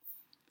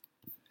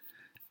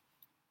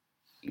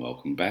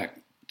Welcome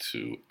back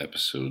to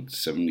episode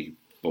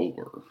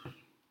 74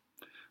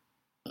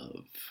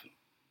 of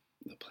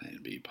the Plan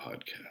B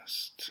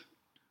podcast.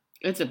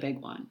 It's a big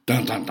one.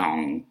 Dun dun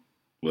dun.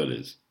 What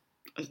is?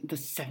 The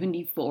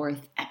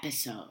 74th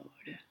episode.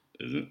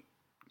 Is it?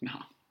 No.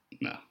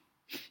 No.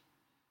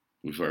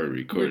 We've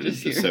already recorded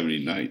the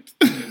 79th.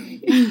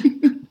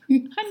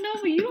 I know,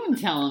 but you don't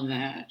tell him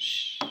that.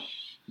 Shh.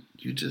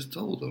 You just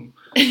told him.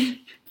 What the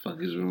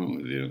fuck is wrong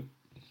with you?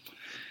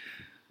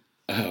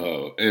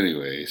 Oh,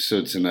 anyway,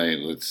 so tonight,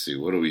 let's see,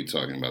 what are we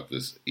talking about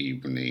this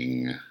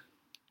evening?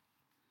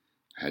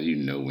 How do you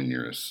know when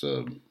you're a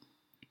sub?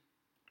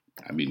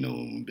 I be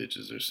knowing when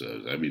bitches are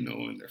subs. I be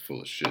knowing when they're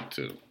full of shit,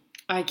 too.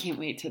 I can't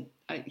wait to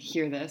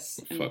hear this.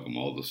 Fuck them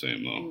all the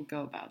same, though. And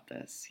go about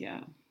this,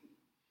 yeah.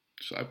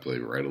 So I play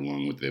right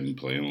along with them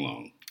playing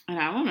along. And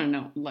I want to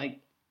know,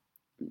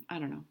 I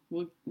don't know.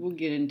 We'll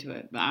get into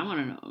it, but I want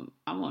to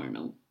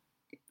know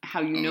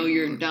how you know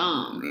you're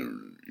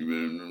dumb.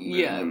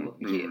 Yeah, I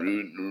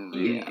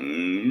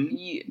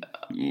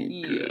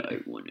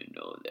want to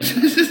know that.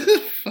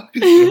 Fuck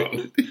is wrong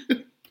with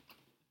you?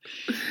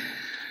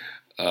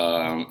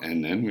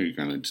 And then we're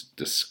going to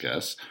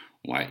discuss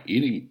why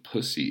eating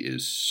pussy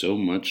is so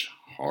much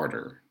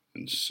harder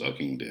than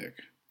sucking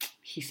dick.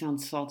 He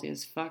sounds salty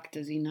as fuck,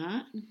 does he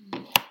not?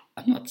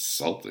 I'm not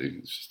salty.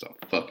 It's just a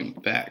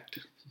fucking fact.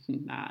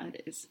 Nah,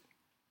 it is.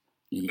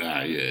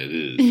 Nah, yeah, it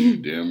is. You're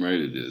damn right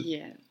it is.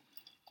 Yeah.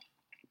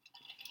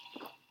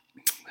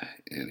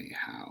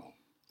 Anyhow,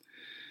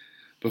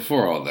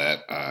 before all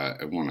that,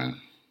 I want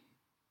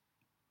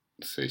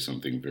to say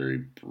something very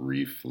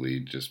briefly,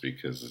 just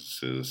because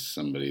this is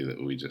somebody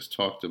that we just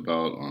talked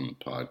about on the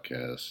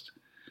podcast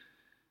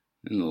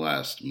in the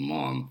last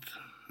month,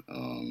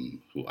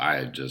 who I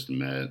had just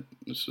met.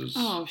 This was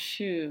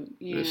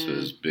This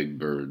was Big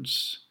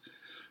Bird's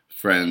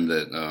friend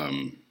that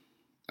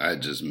I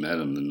had just met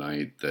him the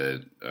night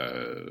that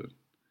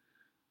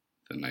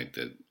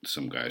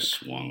some guy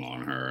swung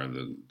on her,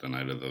 the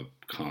night of the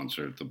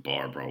concert, the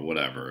bar brawl,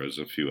 whatever. It was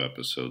a few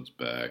episodes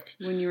back.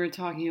 When you were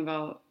talking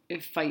about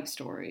fight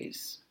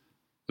stories.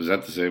 Was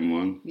that the same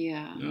one?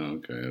 Yeah. Oh,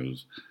 okay. I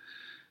was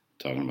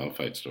talking about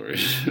fight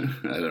stories.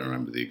 I don't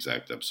remember the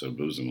exact episode,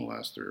 but it was in the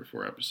last 3 or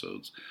 4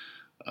 episodes.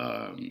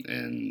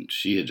 And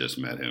she had just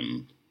met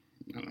him,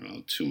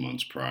 2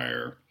 months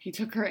prior. He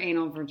took her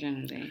anal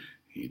virginity.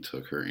 He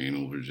took her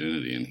anal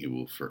virginity, and he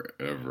will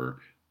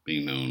forever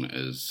be known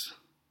as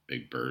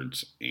Big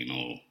Bird's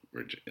anal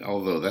virginity.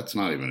 Although that's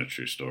not even a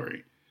true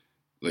story.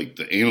 Like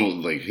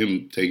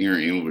him taking her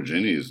anal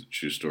virginity is a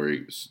true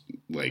story,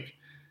 like,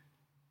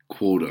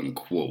 quote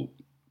unquote,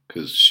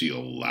 because she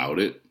allowed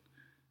it.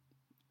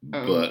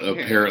 Okay. But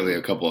apparently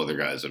a couple other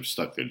guys have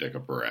stuck their dick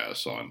up her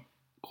ass on,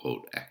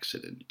 quote,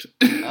 accident.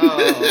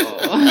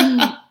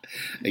 Oh.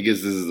 I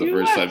guess this is the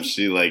first time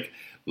she,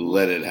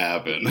 let it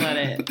happen. Let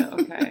it,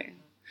 okay.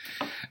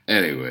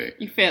 Anyway.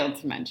 You failed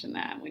to mention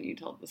that when you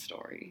told the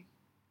story.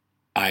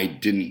 I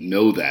didn't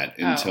know that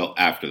until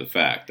after the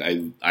fact.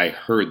 I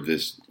heard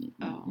this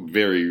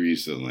very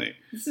recently.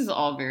 This is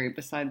all very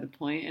beside the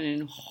point and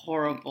in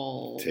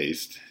horrible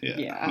taste.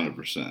 Yeah.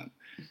 100%.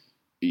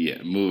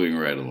 Yeah, moving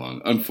right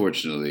along.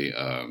 Unfortunately,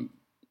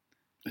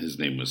 his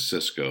name was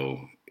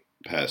Cisco,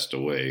 passed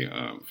away.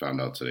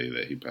 Found out today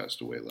that he passed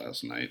away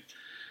last night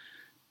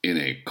in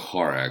a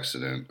car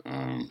accident.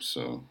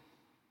 So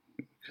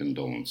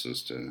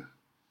condolences to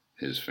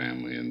his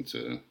family and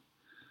to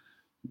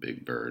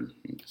Big Bird.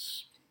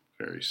 It's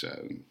very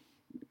sad.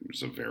 He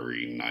was a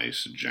very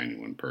nice,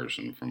 genuine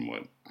person from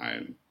what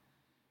I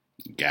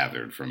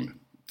gathered from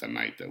the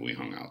night that we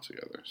hung out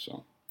together.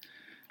 So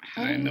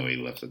I know he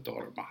left a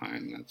daughter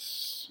behind.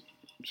 That's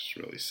just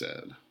really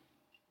sad.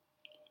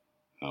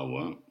 Oh,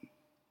 what?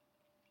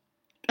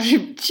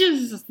 I'm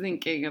just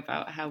thinking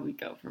about how we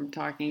go from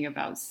talking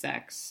about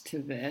sex to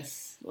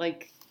this,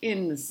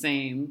 in the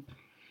same.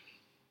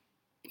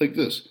 Like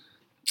this.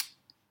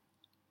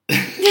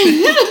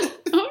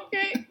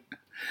 Okay.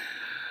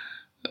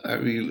 I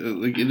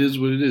mean, it is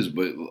what it is,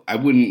 but I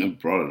wouldn't have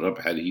brought it up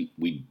had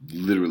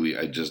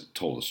I just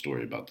told a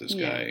story about this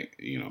guy,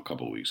 a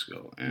couple of weeks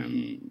ago,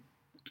 and,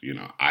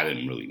 I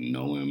didn't really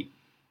know him,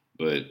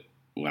 but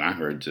when I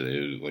heard today,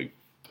 it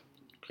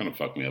kind of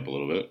fucked me up a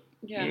little bit.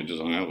 Yeah. We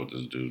just hung out with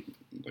this dude.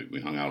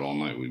 We hung out all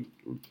night. We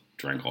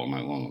drank all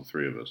night long, the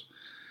 3 of us.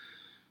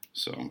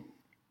 So,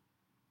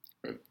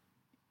 I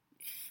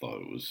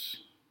thought it was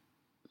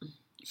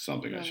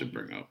something I should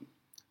bring up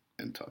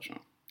and touch on.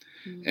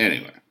 Mm-hmm.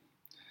 Anyway,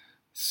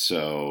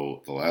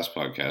 so the last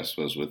podcast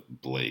was with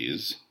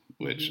Blaze,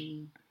 which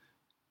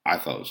I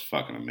thought was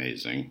fucking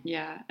amazing.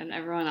 Yeah, and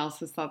everyone else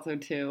has thought so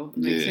too. It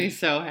makes me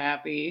so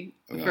happy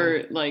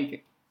for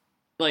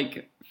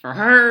for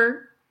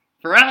her,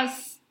 for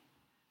us.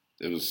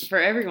 It was for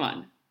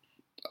everyone.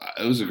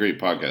 It was a great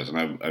podcast, and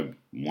I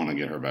want to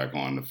get her back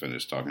on to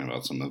finish talking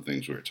about some of the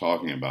things we were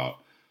talking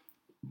about.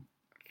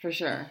 For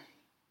sure.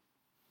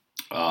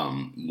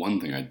 One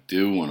thing I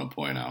do want to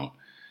point out,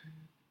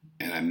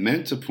 and I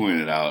meant to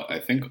point it out, I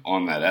think,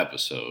 on that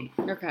episode.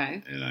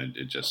 Okay. And I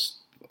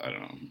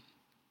don't know,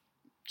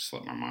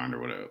 slipped my mind or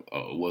whatever.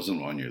 Oh, it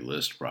wasn't on your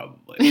list,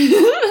 probably.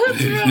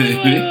 That's really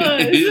what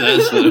it was.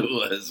 That's what it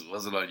was. It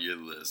wasn't on your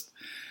list.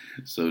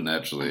 So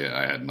naturally,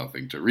 I had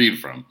nothing to read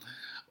from.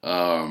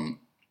 I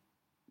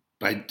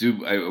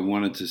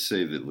wanted to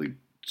say that like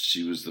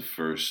she was the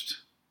first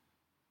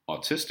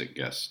autistic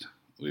guest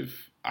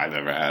I've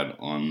ever had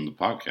on the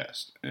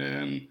podcast,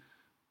 and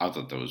I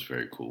thought that was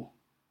very cool.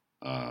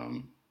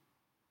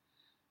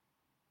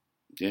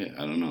 Yeah,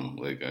 I don't know.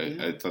 Like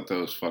I thought that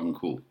was fucking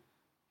cool.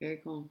 Very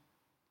cool.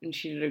 And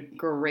she did a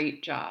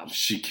great job.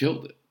 She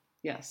killed it.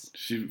 Yes.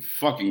 She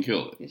fucking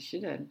killed it. Yes, she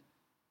did.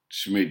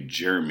 She made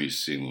Jeremy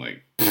seem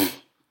like...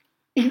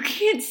 You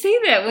can't say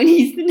that when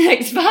he's the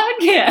next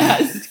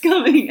podcast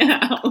coming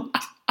out.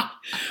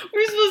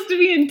 We're supposed to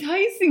be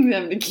enticing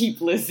them to keep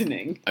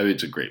listening. I mean,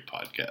 it's a great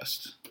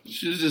podcast.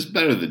 She's just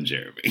better than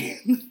Jeremy.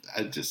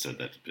 I just said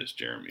that to piss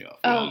Jeremy off.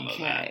 We all know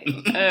that.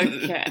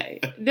 Okay.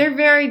 They're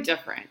very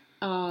different.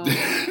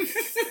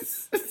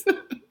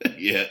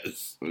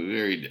 Yes,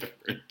 very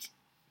different.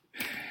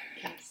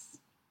 Yes.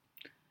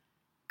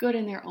 Good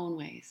in their own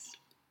ways.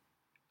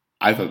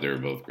 I thought they were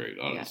both great,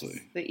 honestly.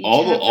 Yes, they each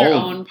have their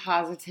own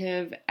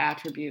positive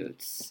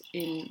attributes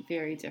in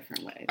very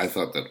different ways. I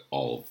thought that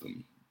all of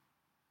them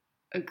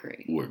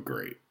were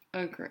great.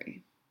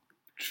 Agree.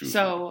 True.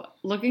 So,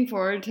 looking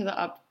forward to the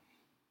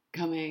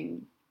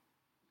upcoming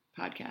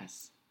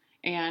podcasts.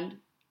 And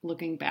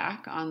looking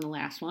back on the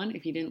last one,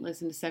 if you didn't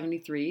listen to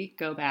 73,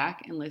 go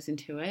back and listen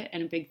to it.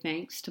 And a big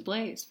thanks to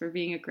Blaze for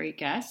being a great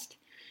guest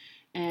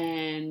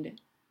and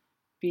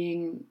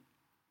being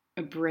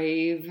a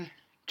brave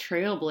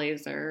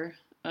trailblazer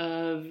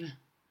of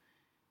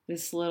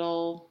this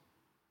little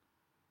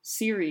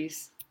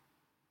series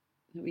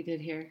that we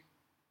did here.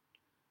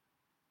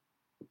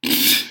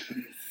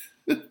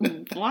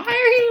 Why are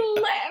you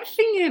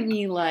laughing at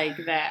me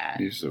like that?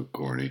 You're so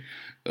corny.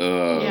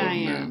 Yeah, I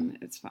am.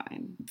 It's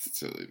fine. It's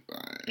totally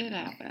fine. It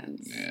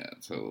happens. Yeah,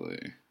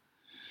 totally.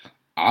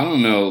 I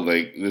don't know,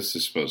 like, this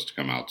is supposed to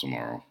come out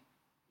tomorrow.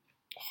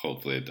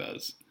 Hopefully it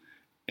does.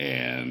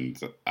 And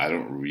I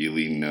don't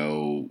really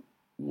know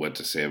what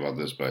to say about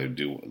this, but I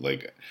do,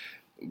 like,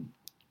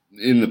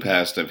 in the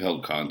past, I've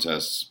held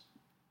contests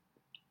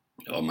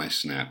on my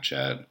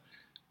Snapchat,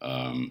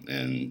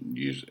 and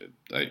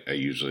I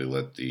usually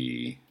let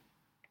the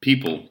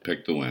people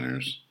pick the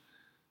winners,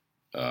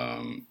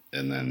 and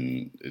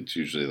then it's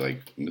usually,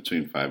 like,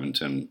 between 5 and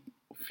 10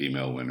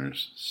 female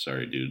winners.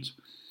 Sorry, dudes.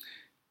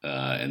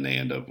 And they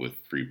end up with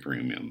free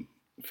premium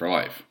for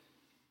life.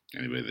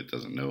 Anybody that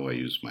doesn't know, I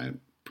use my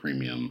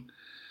premium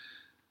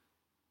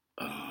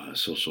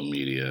social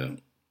media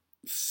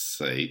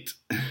site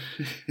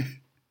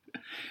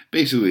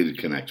basically to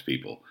connect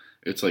people.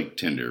 It's like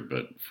Tinder,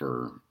 but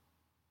for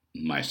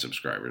my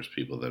subscribers,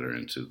 people that are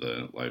into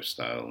the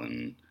lifestyle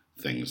and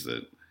things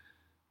that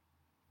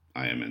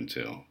I am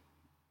into,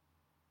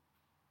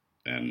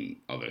 and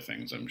other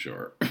things, I'm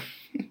sure.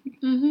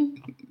 Mm-hmm.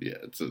 Yeah,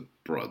 it's a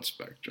broad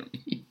spectrum.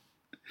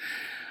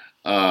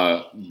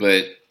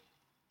 But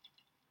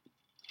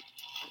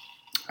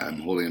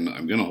I'm going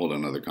to hold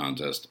another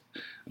contest.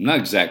 I'm not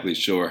exactly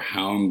sure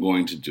how I'm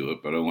going to do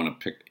it, but I want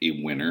to pick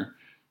a winner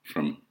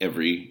from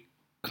every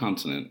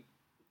continent.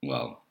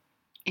 Well,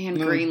 and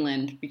no.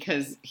 Greenland,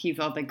 because he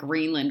thought that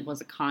Greenland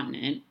was a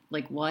continent.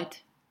 Like, what?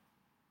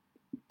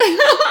 We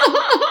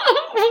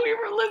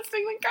were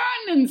listing the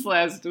continents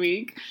last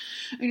week,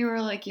 and you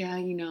were like, yeah,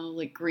 you know,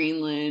 like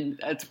Greenland,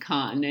 that's a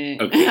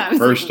continent. Okay,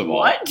 first of all,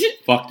 what?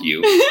 Fuck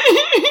you,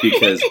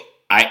 because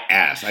I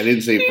asked. I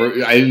didn't say.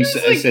 I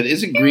said,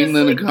 "Isn't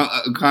Greenland a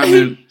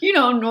continent?" You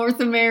know, North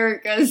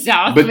America,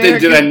 South but America. But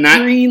did I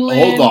not?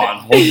 Greenland. Hold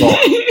on.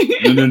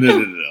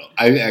 No.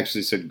 I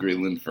actually said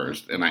Greenland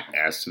first, and I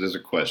asked it as a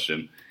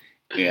question,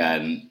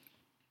 and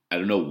I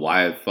don't know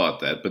why I thought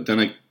that, but then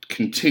I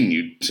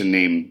continued to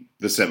name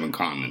the 7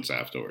 continents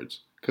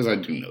afterwards because I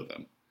do know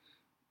them.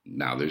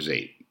 Now there's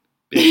 8.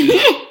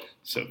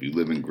 So if you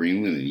live in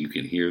Greenland and you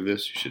can hear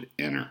this, you should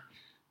enter.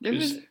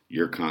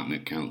 Your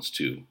continent counts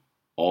too.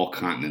 All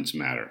continents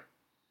matter.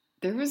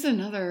 There was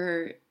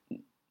another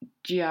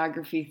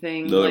geography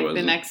thing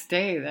the next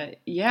day that,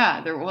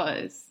 there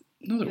was.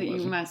 No, there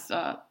wasn't. You messed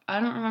up.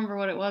 I don't remember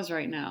what it was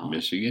right now.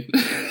 Michigan?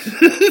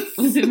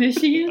 Was it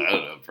Michigan? I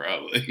don't know,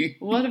 probably.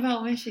 What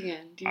about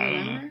Michigan? Do you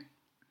remember?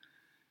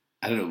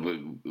 I don't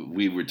know, but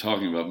we were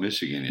talking about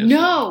Michigan yesterday.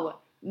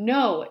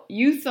 No.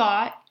 You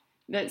thought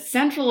that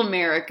Central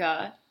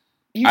America...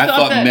 I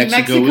thought that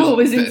Mexico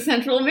was in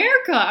Central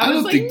America. I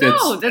was like,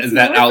 no, that's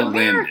North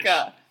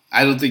America.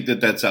 I don't think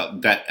that's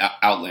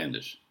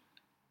outlandish.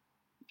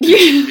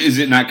 Is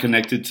it not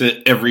connected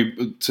to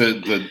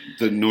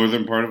the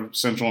northern part of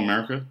Central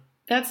America?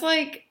 That's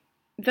like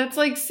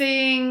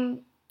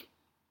saying,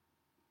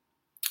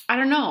 I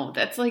don't know.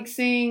 That's like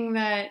saying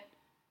that.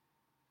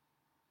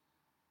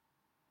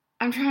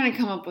 I'm trying to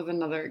come up with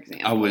another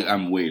example.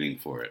 I'm waiting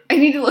for it. I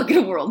need to look at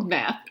a world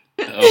map.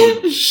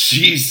 Oh,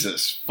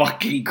 Jesus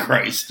fucking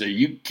Christ. Are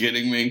you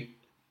kidding me?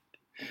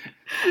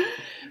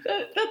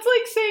 That's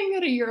like saying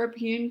that a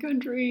European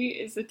country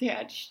is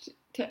attached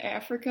to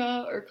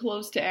Africa or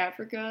close to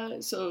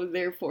Africa, so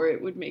therefore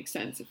it would make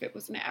sense if it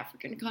was an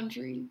African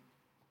country.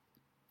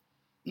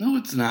 No,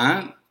 it's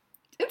not.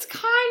 It's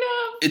kind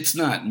of. It's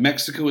not.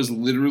 Mexico is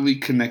literally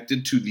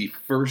connected to the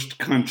first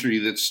country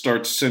that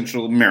starts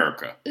Central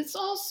America. It's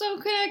also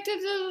connected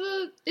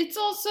to it's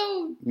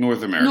also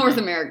North America. North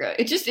America.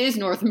 It just is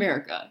North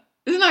America.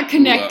 It's not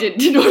connected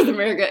to North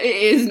America. It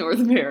is North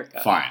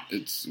America. Fine.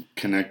 It's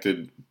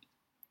connected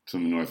to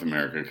North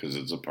America because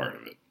it's a part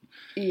of it.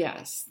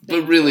 Yes.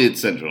 But really, it's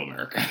Central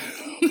America.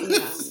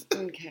 Yeah,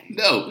 okay.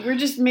 No. We're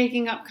just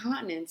making up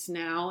continents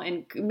now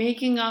and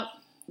making up,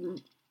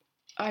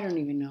 I don't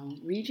even know,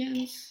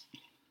 regions?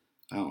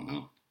 I don't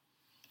know.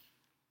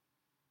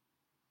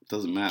 It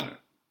doesn't matter.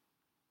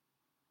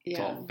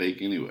 It's all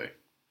fake anyway.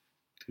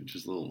 They're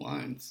just little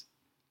lines.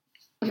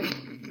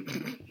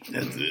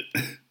 That's it.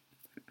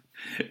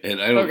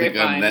 And I don't think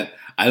I'm that.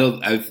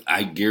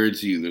 I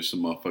guarantee you there's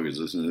some motherfuckers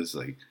listening to this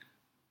like,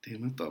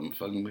 damn, I thought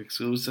fucking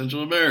Mexico was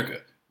Central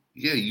America.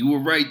 Yeah, you were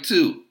right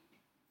too.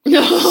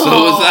 No. So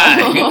was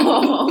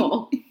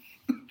I.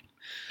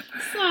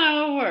 That's not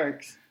how it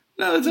works.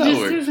 No, that's how it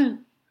works.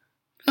 Isn't.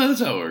 No,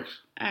 that's how it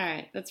works.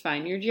 Alright, that's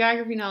fine. Your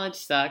geography knowledge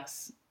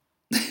sucks.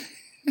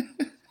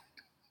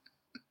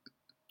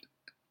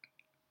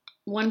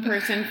 One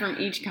person from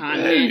each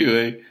continent.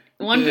 Anyway.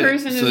 One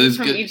person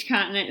from each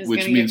continent is going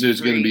to get which means there's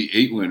going to be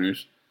 8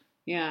 winners.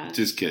 Yeah.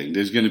 Just kidding.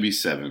 There's going to be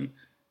 7.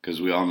 Because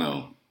we all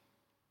know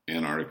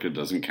Antarctica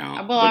doesn't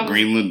count. But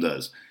Greenland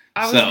does.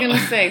 I was going to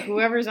say,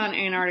 whoever's on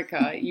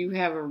Antarctica, you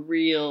have a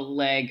real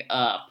leg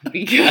up.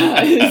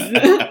 Because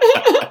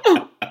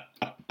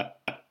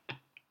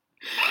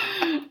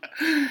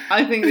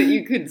I think that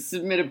you could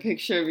submit a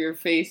picture of your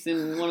face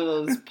in one of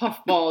those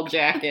puffball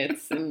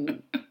jackets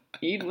and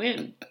you'd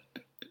win.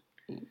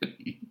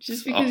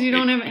 Just because you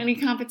don't have any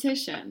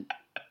competition.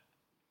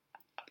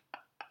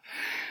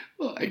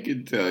 Well, I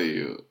can tell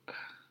you.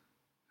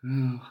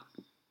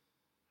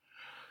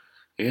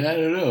 Yeah, I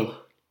don't know.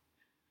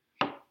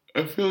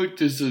 I feel like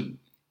there's a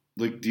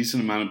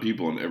decent amount of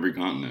people on every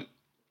continent.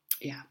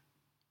 Yeah.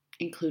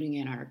 Including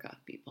Antarctica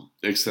people.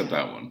 Except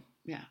that one.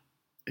 Yeah.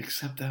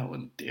 Except that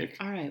one, dick.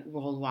 All right,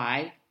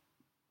 worldwide.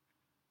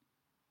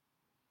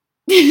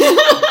 He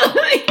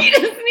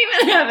doesn't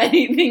even have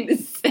anything to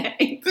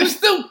say.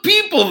 There's no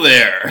people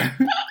there.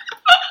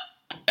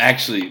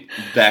 Actually,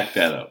 back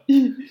that up.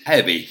 I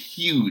have a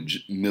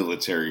huge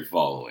military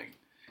following.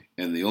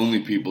 And the only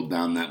people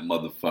down that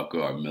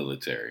motherfucker are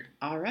military.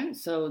 All right,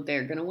 so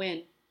they're going to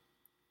win.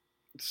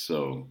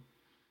 So.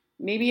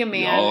 Maybe a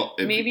man will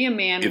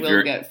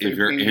get free If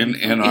you're in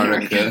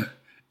Antarctica,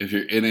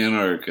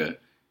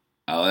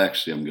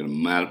 I'm going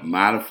to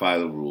modify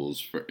the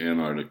rules for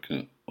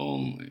Antarctica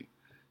only.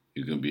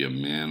 You can be a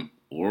man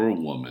or a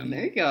woman.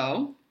 There you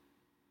go.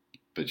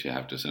 But you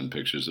have to send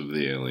pictures of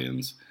the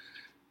aliens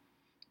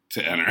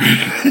to enter. What?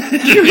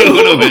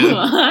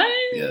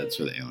 Yeah, that's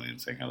for the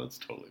aliens thing. That's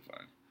totally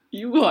fine.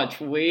 You watch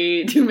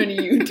way too many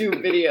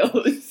YouTube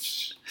videos.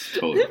 It's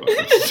totally fine.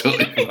 It's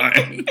totally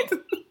fine.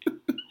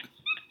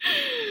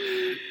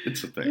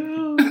 It's a thing.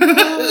 Oh,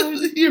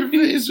 your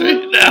face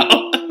right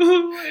now.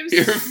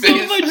 So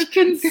much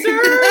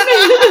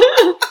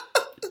concern.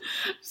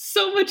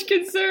 So much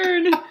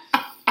concern.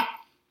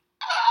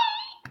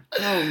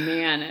 Oh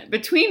man,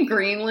 between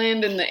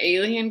Greenland and the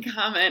alien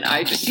comment,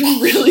 I just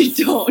really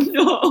don't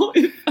know.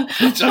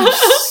 I'm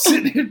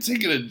sitting here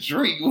taking a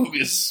drink. You want me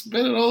to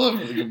spit it all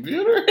over the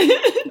computer?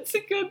 It's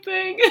a good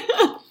thing.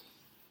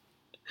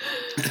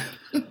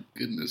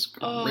 Goodness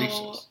gracious.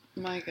 Oh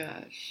my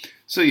gosh.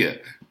 So yeah,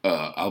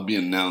 I'll be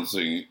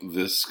announcing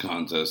this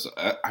contest.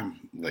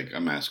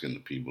 I'm asking the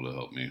people to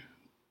help me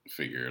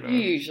figure it out. You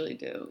usually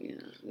do,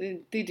 yeah.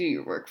 They do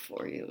your work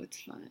for you.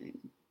 It's fine.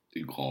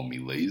 You call me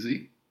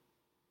lazy?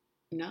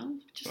 No,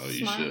 just oh,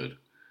 you smart. should.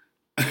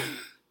 A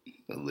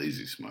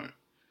lazy smart.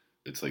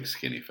 It's like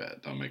skinny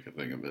fat. Don't make a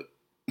thing of it.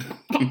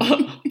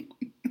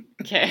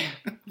 Okay,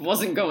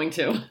 wasn't going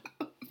to.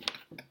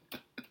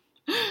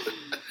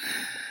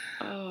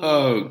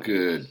 Oh,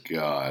 good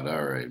God.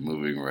 All right,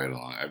 moving right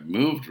along. I've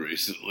moved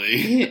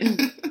recently.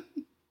 And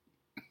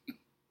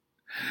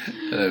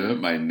I met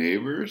my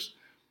neighbors.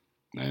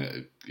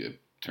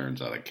 It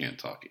turns out I can't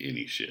talk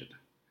any shit.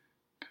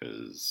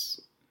 Because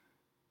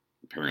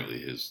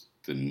apparently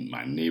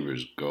my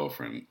neighbor's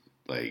girlfriend,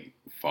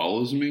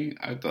 follows me.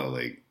 I thought,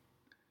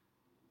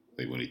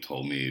 when he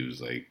told me, he was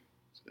like,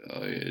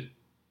 oh, yeah,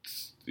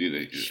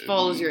 she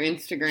follows your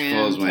Instagram. She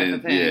follows my, type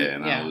of thing. Yeah,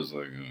 and I was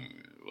like,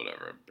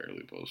 whatever, I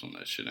barely post on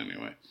that shit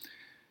anyway.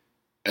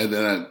 And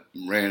then I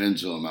ran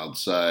into him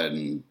outside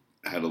and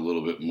had a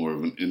little bit more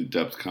of an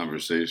in-depth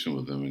conversation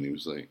with him, and he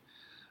was like,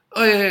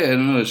 oh, yeah,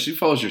 no, she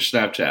follows your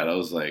Snapchat. I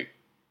was like,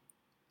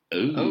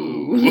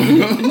 ooh.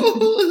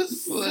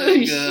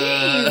 She's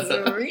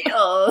real.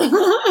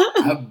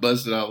 I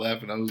busted out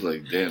laughing. I was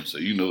like, damn, so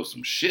you know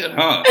some shit,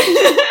 huh?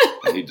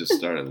 And he just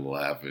started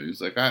laughing. He's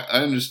like, I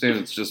understand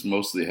it's just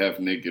mostly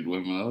half-naked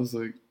women. I was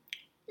like,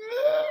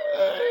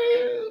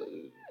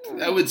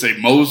 I would say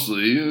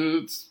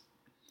mostly.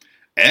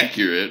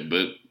 accurate,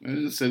 but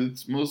as I said,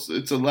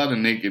 it's a lot of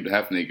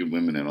half naked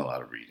women and a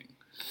lot of reading.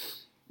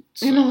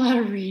 So, and a lot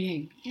of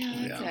reading.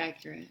 Yeah, that's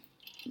accurate.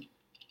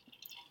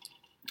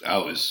 I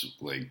was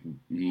like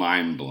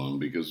mind blown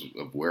because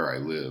of where I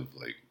live.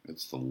 Like,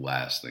 it's the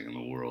last thing in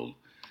the world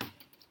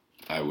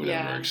I would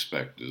ever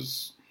expect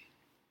is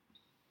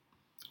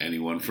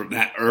anyone from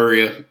that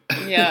area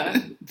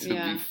to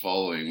be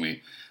following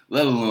me.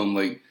 Let alone,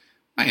 like,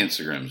 my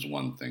Instagram is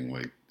one thing,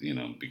 like, you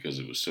know, because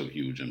it was so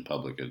huge and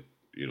public at,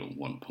 you know,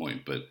 one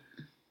point. But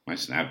my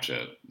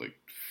Snapchat, like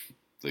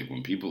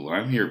when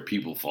I hear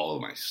people follow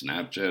my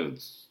Snapchat,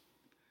 it's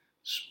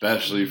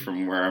especially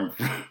from where I'm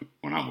from,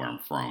 well, not where I'm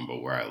from,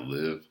 but where I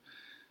live,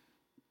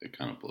 it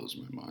kind of blows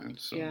my mind.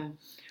 So,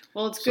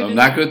 well, it's good. So I'm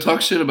not going to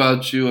talk shit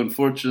about you,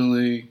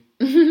 unfortunately.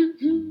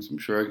 I'm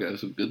sure I got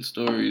some good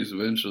stories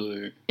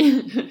eventually.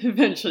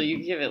 Eventually,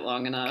 you give it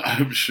long enough.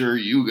 I'm sure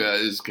you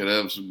guys could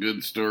have some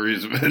good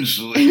stories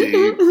eventually.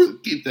 So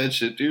keep that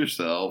shit to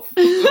yourself.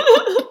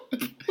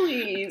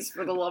 Please,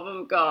 for the love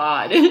of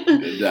God.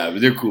 Nah,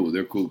 but they're cool.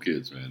 They're cool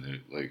kids, man. They're,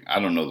 like, I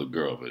don't know the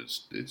girl, but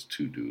it's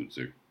two dudes.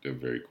 They're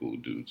very cool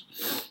dudes.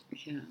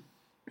 Yeah.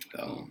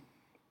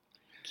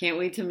 Can't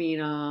wait to meet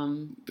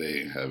them.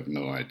 They have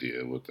no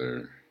idea what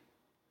they're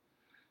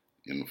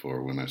in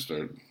for when I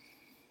start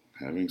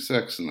having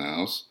sex in the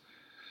house.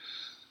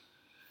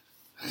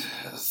 I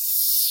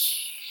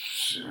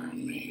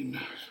mean,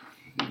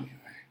 anyway.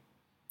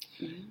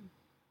 Yeah.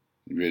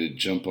 You ready to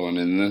jump on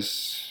in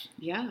this?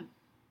 Yeah,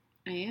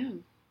 I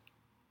am.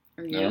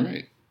 Are you? All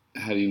right.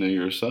 How do you know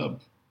you're a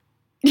sub?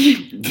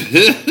 Jumping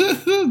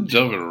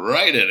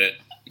right in it.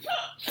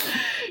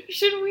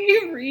 Should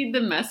we read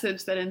the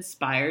message that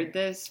inspired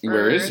this first?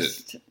 Where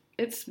is it?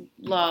 It's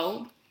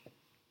low.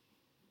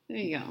 There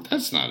you go.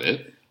 That's not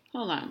it.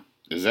 Hold on.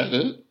 Is that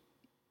it?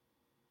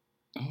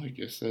 Oh, I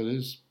guess that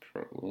is.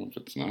 Well, if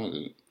it's not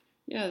it.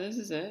 Yeah, this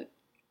is it.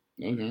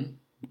 Okay.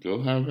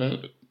 Go have at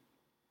it.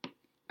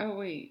 Oh,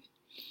 wait.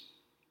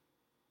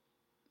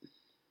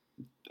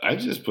 I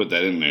just put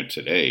that in there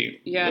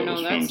today. Yeah,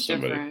 that's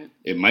different.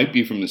 It might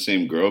be from the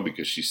same girl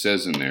because she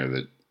says in there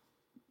that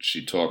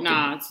she talked.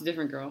 Nah, it's a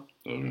different girl.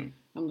 Okay.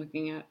 I'm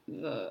looking at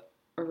the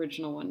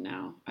original one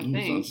now. I think.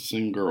 It's not the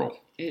same girl.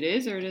 It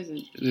is or it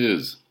isn't? It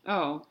is.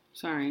 Oh,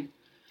 sorry.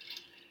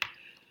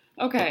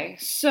 Okay,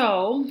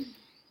 so,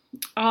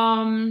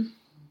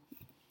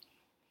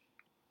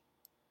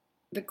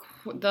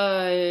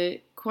 the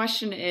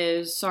question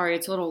is, sorry,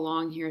 it's a little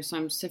long here, so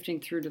I'm sifting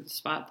through to the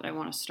spot that I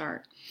want to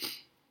start.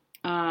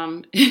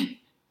 This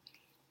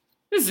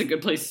is a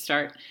good place to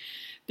start.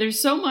 There's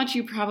so much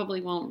you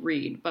probably won't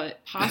read,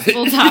 but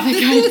possible topic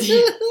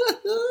idea.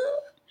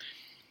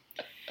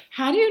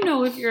 How do you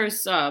know if you're a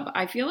sub?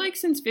 I feel like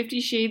since 50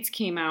 Shades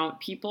came out,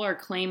 people are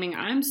claiming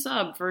I'm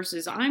sub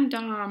versus I'm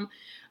dom.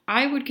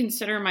 I would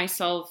consider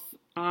myself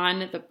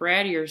on the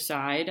brattier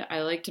side.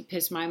 I like to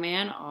piss my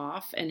man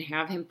off and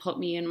have him put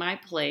me in my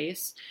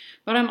place,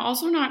 but I'm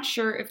also not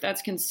sure if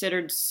that's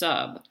considered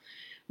sub.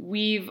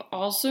 We've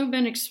also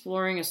been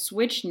exploring a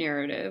switch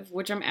narrative,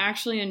 which I'm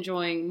actually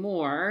enjoying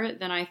more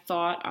than I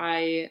thought.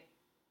 I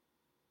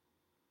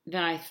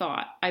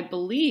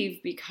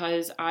believe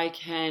because I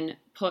can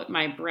put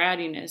my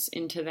brattiness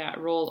into that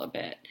role a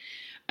bit.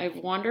 I've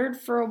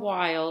wondered for a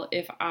while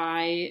if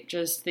I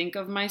just think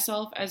of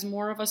myself as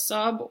more of a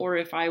sub or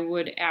if I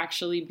would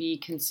actually be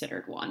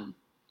considered one.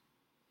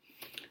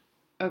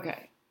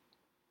 Okay.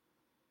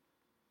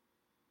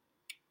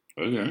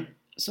 Okay.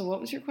 So what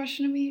was your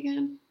question to me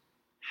again?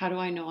 How do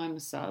I know I'm a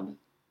sub?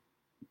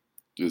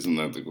 Isn't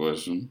that the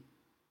question?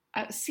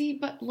 See,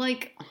 but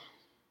like...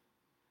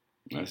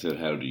 I said,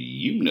 how do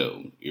you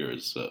know you're a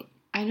sub?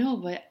 I know,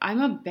 but I'm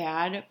a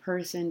bad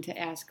person to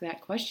ask that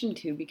question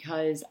to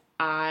because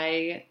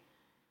I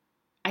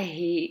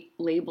hate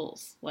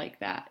labels like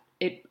that.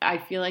 I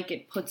feel like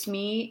it puts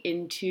me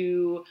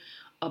into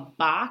a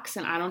box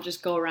and I don't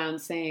just go around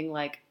saying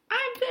like,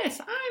 I'm this,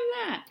 I'm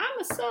that, I'm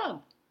a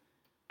sub.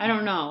 I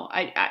don't know.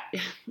 I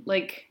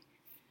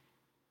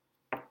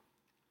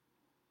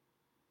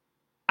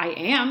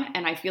am,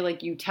 and I feel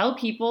like you tell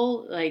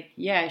people like,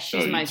 yeah,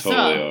 she's my sub.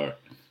 Totally are.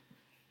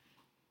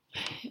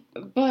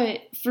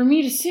 But for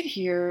me to sit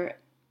here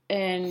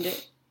and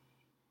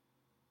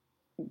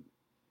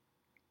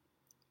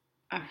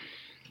I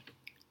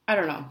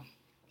don't know.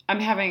 I'm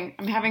having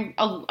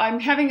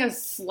a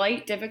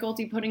slight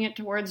difficulty putting it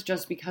to words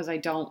just because I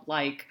don't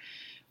like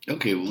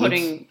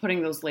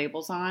putting those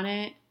labels on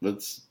it.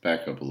 Let's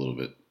back up a little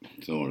bit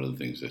to one of the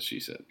things that she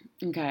said.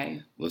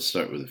 Okay. Let's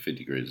start with the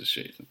 50 Grades of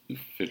Shades.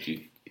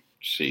 50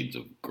 Shades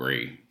of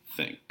Grey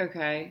thing.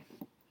 Okay.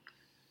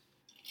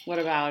 What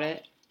about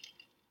it?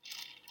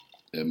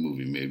 That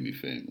movie made me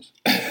famous.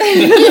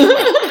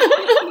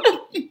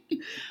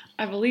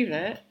 I believe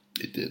it.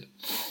 It did.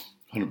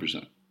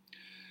 100%.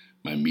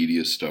 My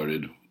media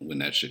started when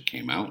that shit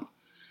came out.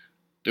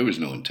 There was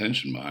no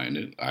intention behind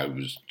it. I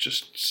was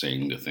just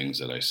saying the things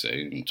that I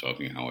say and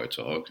talking how I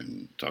talk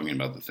and talking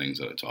about the things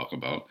that I talk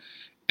about.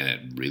 And it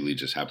really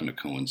just happened to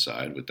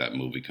coincide with that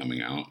movie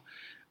coming out.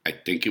 I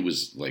think it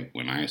was like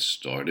when I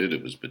started,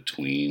 it was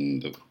between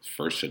the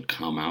first had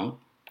come out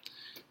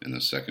and the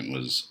second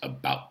was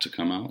about to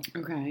come out.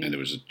 Okay. And it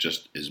was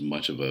just as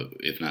much of a,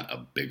 if not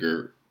a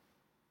bigger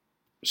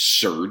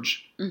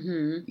surge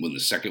when the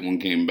second one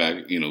came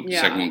back, the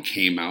second one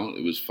came out.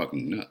 It was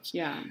fucking nuts.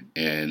 Yeah.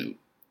 And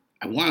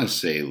I want to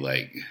say,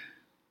 like,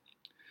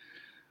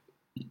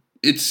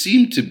 it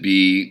seemed to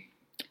be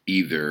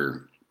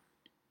either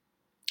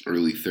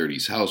early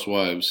 30s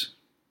housewives,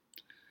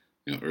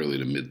 early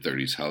to mid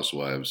 30s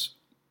housewives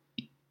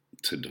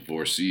to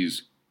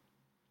divorcees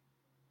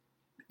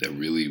that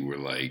really were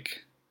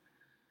like,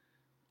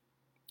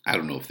 I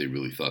don't know if they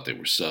really thought they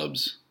were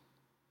subs,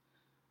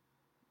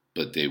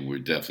 but they were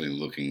definitely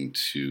looking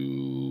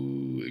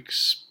to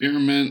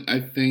experiment, I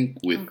think,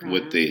 with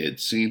what they had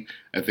seen.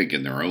 I think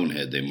in their own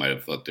head, they might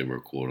have thought they were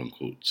quote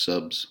unquote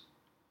subs,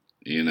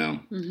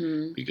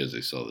 because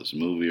they saw this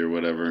movie or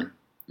whatever.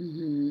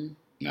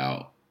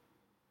 Now,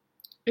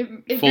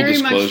 full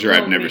disclosure,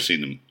 I've never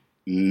seen them.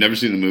 Never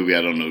seen the movie.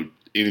 I don't know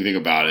anything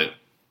about it.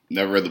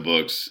 Never read the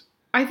books.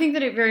 I think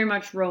that it very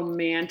much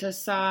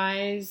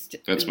romanticized.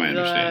 That's my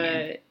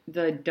understanding.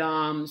 The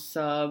dom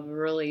sub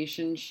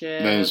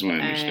relationship. That was my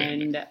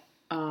understanding.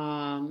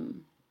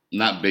 And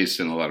not based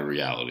in a lot of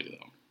reality,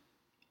 though.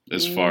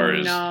 As far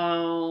as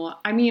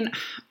I mean,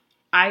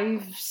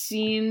 I've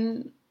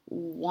seen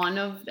one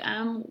of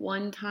them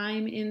one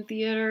time in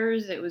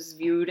theaters. It was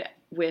viewed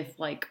with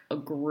like a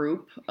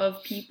group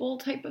of people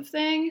type of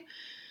thing.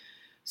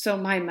 So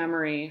my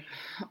memory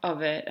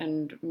of it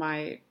and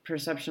my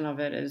perception of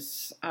it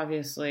is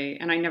obviously,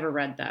 and I never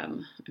read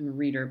them. I'm a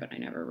reader, but I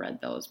never read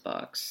those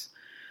books.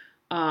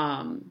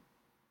 But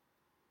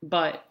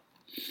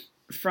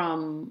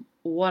from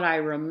what I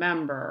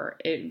remember,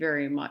 it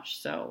very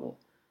much so,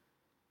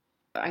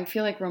 I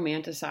feel like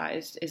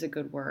romanticized is a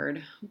good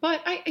word.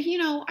 But I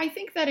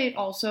think that it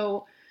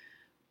also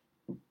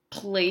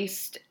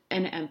placed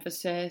an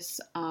emphasis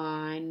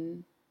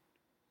on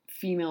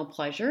female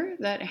pleasure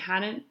that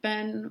hadn't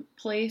been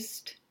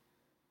placed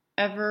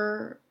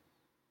ever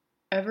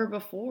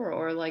before,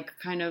 or like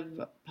kind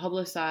of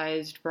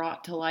publicized,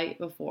 brought to light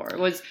before. It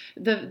was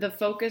the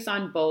focus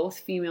on both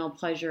female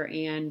pleasure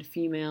and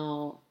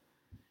female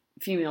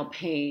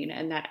pain,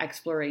 and that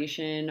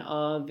exploration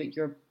of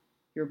your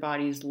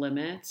body's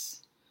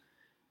limits.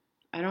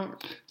 I don't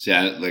see.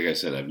 Like I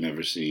said, I've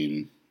never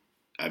seen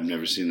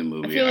the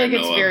movie. I feel like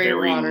it's very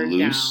watered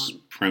loose down.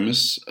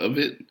 Premise of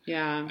it.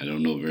 Yeah. I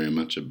don't know very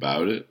much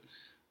about it.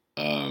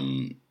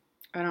 I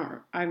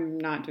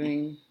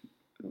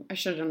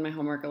should have done my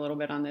homework a little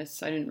bit on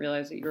this. I didn't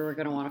realize that you were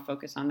going to want to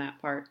focus on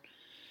that part.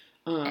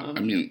 I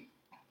mean,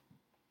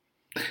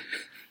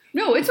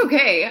 no, it's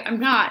okay. I'm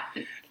not.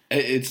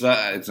 It's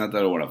not that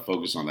I want to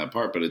focus on that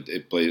part, but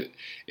it played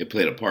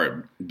a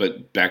part.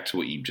 But back to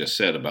what you just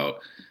said about,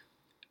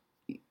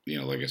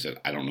 like I said,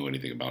 I don't know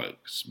anything about it,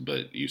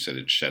 but you said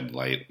it shed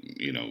light,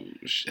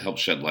 helped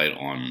shed light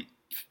on,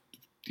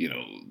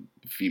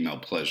 female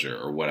pleasure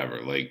or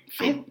whatever, like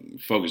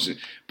focusing.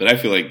 But I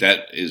feel like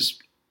that is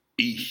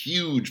a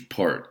huge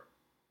part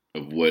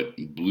of what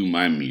blew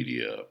my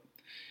media up.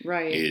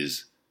 Right.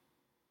 Is,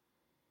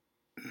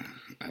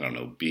 I don't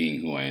know, being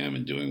who I am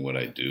and doing what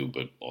I do,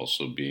 but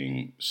also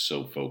being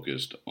so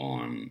focused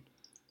on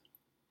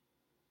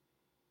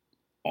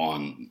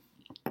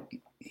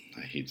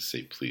I hate to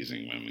say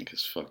pleasing women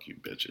because fuck you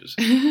bitches,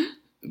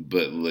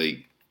 but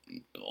like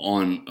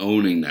on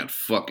owning that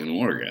fucking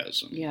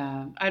orgasm.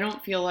 Yeah, I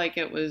don't feel like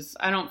it was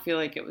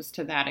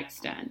to that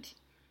extent.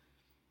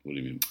 What do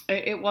you mean?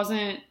 It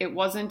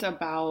wasn't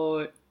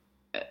about.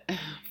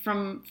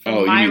 From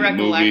my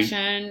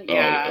recollection,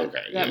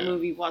 that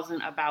movie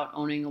wasn't about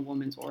owning a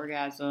woman's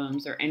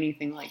orgasms or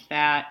anything like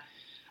that.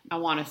 I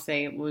want to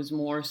say it was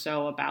more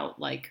so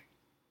about like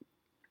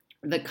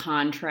the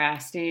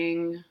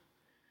contrasting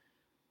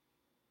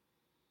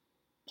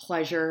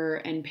pleasure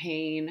and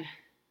pain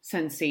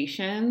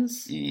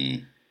sensations.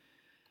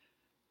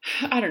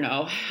 I don't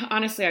know.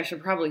 Honestly, I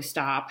should probably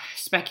stop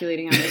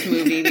speculating on this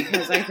movie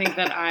because I think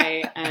that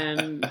I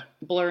am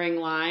blurring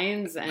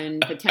lines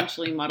and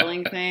potentially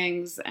muddling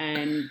things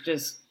and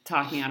just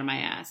talking out of my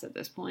ass at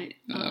this point.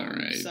 All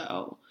right.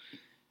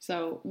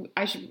 So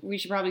we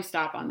should probably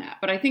stop on that.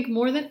 But I think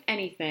more than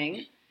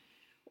anything,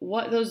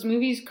 what those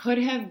movies could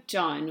have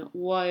done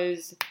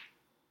was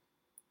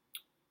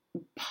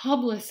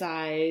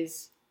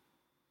publicize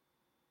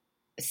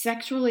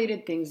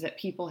sex-related things that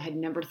people had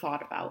never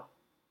thought about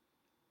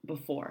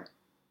before.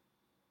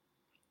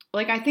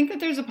 Like, I think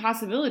that there's a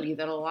possibility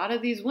that a lot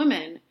of these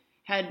women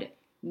had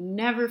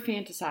never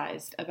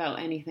fantasized about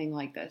anything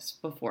like this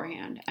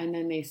beforehand. And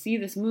then they see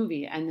this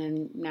movie and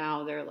then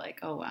now they're like,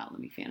 oh, wow,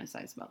 let me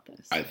fantasize about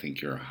this. I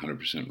think you're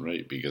 100%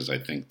 right, because I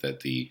think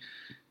that the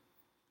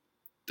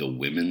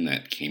women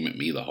that came at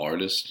me the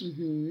hardest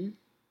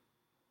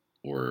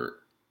were,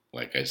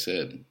 like I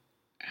said,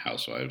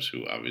 housewives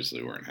who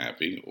obviously weren't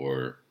happy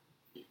or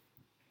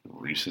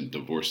recent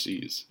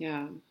divorcees.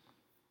 Yeah.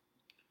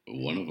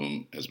 One of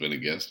them has been a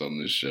guest on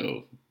this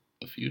show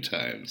a few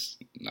times.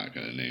 Not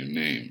going to name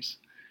names.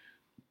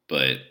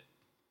 But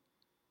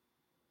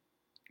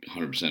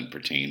 100%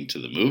 pertained to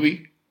the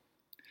movie.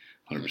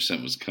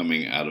 100% was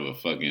coming out of a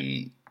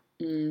fucking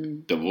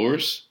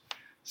divorce.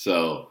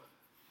 So,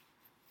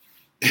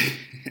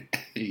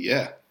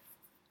 yeah.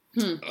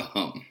 Your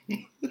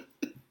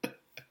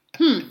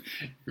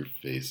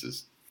face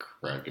is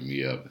cracking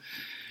me up.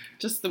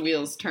 Just the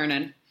wheels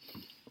turning.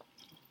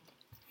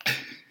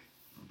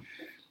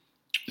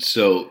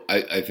 So,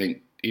 I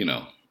think,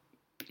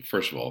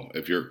 first of all,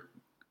 if you're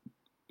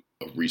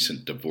a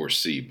recent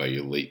divorcee by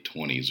your late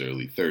 20s,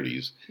 early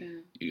 30s,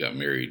 you got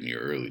married in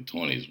your early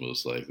 20s,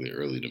 most likely,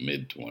 early to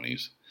mid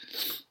 20s,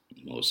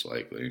 most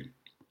likely.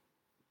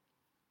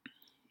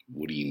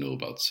 What do you know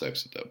about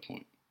sex at that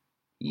point?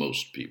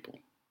 Most people.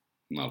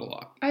 Not a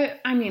lot.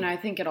 I mean, I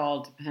think it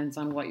all depends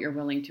on what you're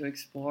willing to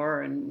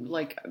explore, and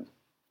like,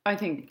 I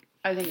think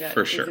that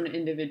For sure. is an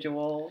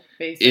individual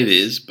basis. It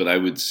is, but I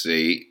would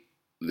say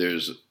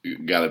there's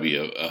got to be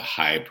a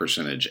high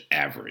percentage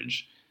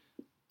average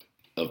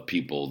of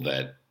people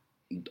that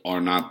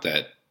are not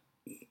that,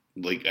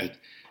 like,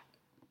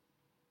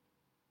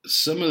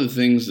 some of the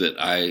things that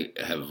I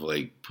have,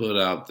 like, put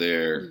out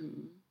there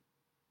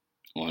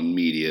on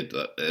media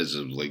as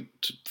of, like,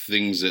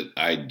 things that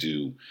I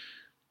do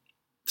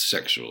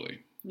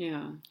sexually.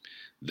 Yeah.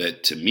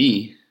 That, to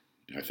me,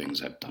 are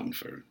things I've done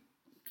for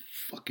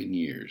fucking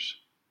years.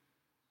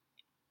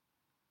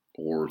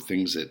 Or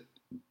things that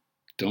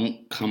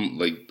don't come,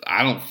 like,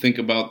 I don't think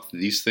about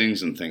these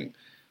things and think,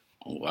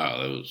 oh, wow,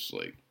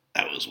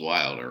 that was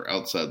wild or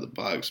outside the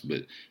box.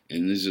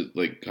 And these are,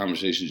 like,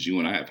 conversations you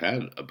and I have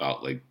had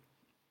about, like,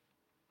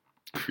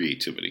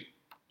 creativity.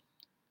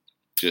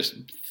 Just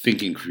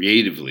thinking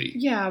creatively.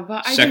 Yeah,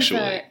 but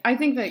sexually. I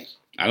think that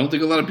I don't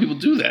think a lot of people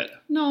do that.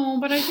 No,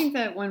 but I think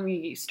that when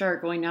we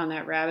start going down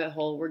that rabbit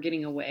hole, we're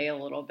getting away a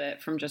little bit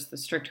from just the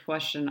strict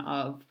question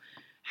of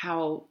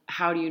how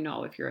do you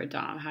know if you're a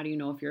dom? How do you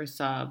know if you're a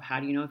sub? How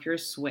do you know if you're a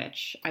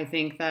switch? I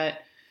think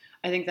that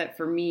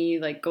for me,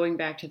 like, going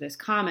back to this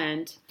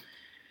comment,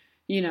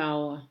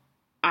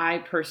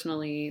 I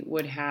personally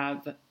would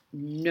have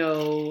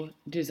no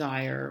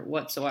desire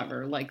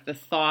whatsoever. Like,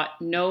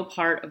 no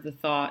part of the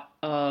thought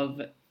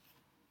of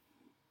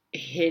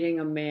hitting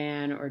a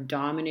man or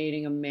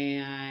dominating a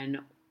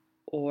man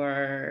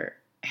or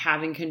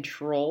having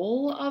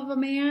control of a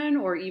man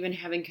or even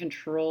having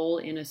control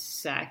in a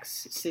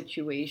sex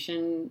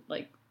situation,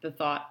 like, the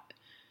thought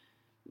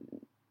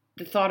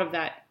of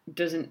that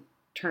doesn't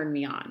turn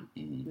me on.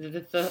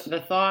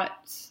 The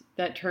thoughts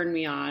that turn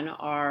me on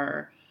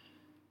are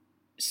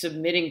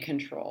submitting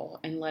control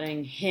and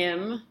letting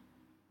him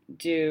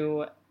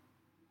do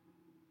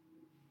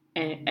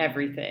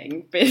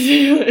everything,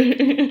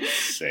 basically.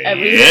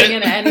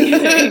 Everything and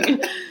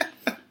anything.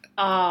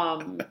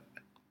 And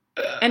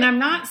I'm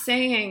not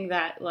saying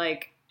that,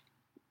 like,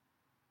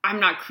 I'm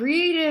not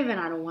creative and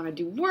I don't want to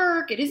do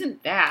work. It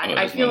isn't that.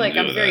 I feel like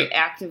I'm very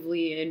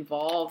actively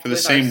involved. For the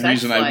same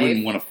reason I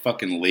wouldn't want to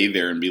fucking lay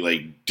there and be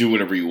like, do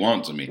whatever you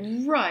want to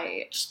me.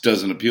 Right. It just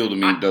doesn't appeal to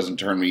me. It doesn't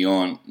turn me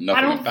on.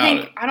 Nothing about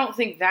it. I don't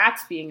think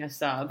that's being a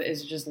sub,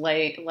 is just I'm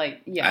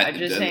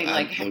just saying,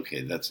 like.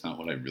 Okay, that's not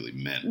what I really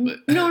meant. But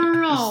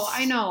No,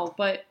 I know.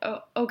 But,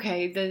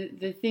 okay,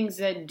 the things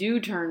that do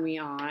turn me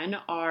on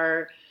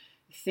are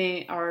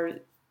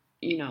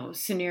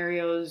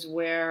scenarios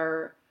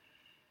where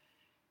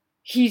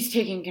he's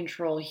taking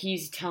control.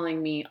 He's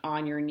telling me,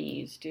 on your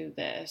knees, do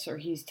this, or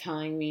he's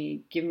telling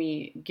me, give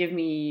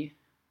me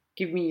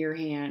your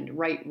hand,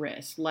 right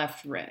wrist,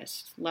 left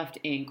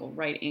ankle,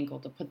 right ankle,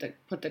 to put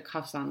the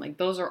cuffs on. Like,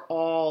 those are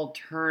all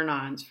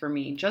turn-ons for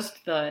me.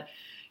 Just the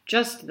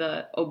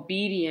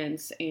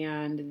obedience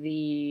and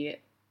the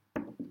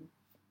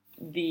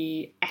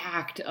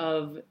act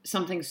of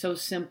something so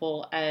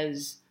simple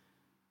as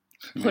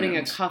putting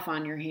a cuff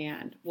on your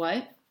hand.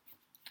 What?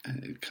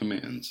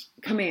 Commands.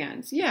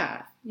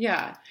 Yeah.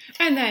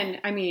 And then,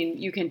 I mean,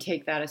 you can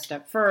take that a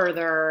step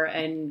further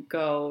and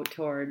go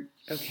toward,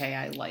 okay,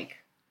 All right,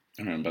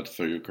 I'm about to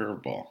throw you a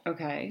curveball.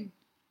 Okay.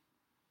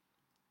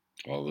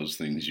 All those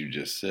things you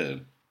just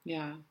said.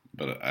 Yeah.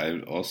 But I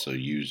also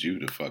use you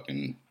to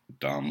fucking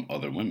dom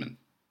other women.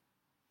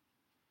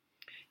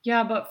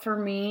 Yeah, but for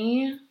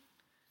me...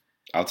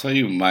 I'll tell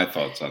you my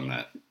thoughts on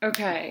that.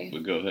 Okay.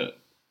 But go ahead.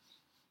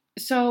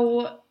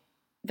 So...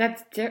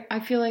 I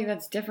feel like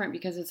that's different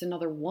because it's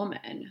another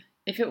woman.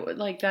 If it would,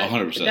 like, that,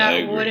 100%,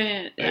 that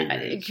wouldn't.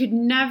 I could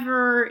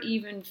never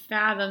even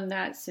fathom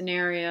that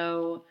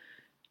scenario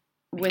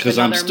with another man. Because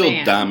I'm still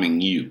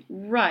doming you,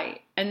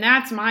 right? And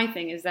that's my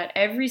thing, is that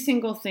every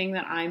single thing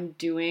that I'm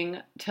doing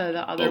to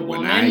the other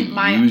woman,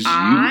 my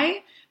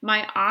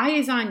eye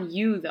is on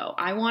you, though.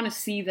 I want to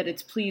see that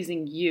it's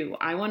pleasing you.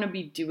 I want to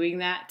be doing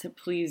that to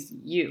please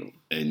you.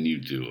 And you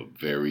do a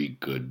very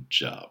good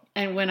job.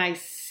 And when I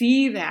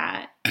see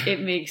that, it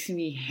makes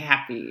me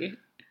happy.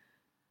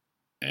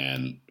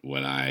 And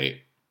when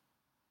I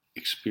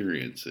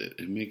experience it,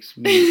 it makes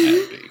me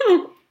happy.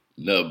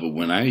 No, but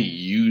when I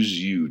use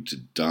you to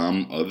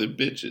dom other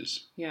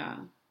bitches. Yeah.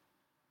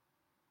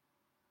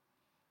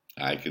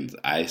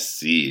 I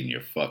see in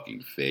your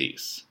fucking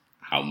face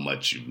how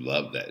much you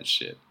love that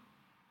shit.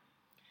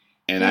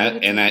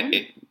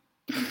 It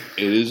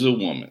is a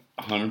woman,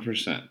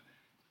 100%.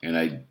 And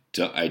I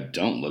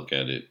don't look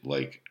at it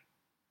like,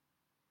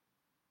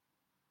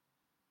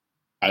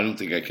 I don't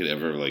think I could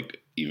ever like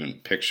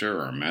even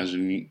picture or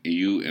imagine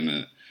you in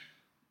a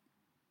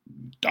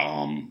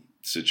dom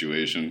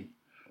situation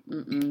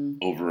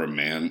over a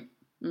man.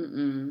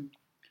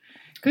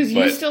 Because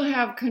you still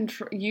have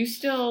control. You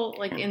still,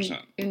 like,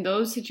 100%. in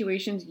those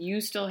situations,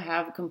 you still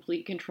have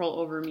complete control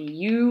over me.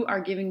 You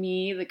are giving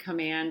me the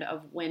command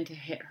of when to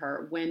hit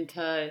her, when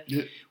to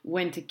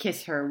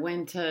kiss her,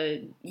 when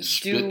to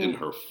spit in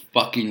her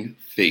fucking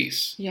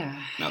face.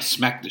 Yeah. Now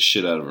smack the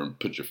shit out of her and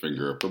put your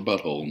finger up her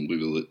butthole and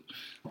wiggle it.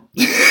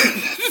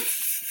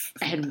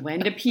 And when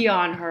to pee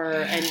on her,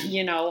 and,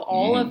 you know,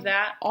 all of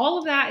that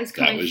is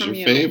coming from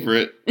you. That was your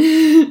favorite.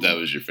 That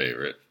was your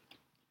favorite.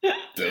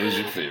 That was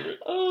your favorite.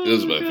 Oh, it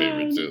was my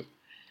favorite too.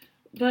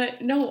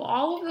 But no,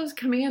 all of those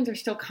commands are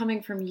still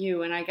coming from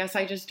you, and I guess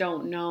I just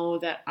don't know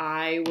that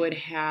I would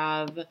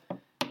have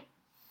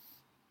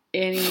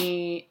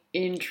any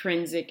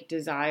intrinsic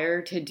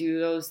desire to do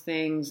those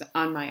things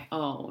on my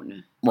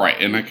own. Right,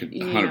 and I could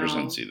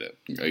 100% see that.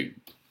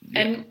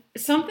 And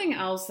something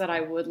else that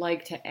I would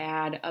like to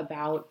add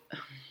about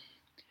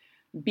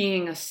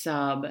being a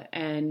sub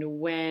and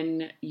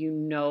when you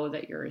know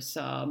that you're a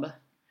sub.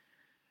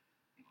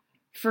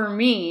 For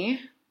me,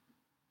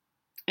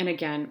 and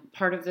again,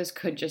 part of this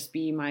could just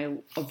be my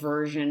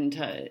aversion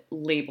to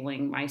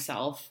labeling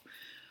myself,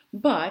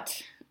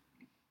 but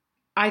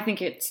I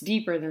think it's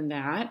deeper than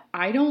that.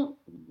 I don't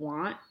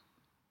want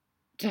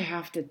to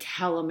have to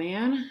tell a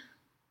man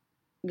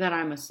that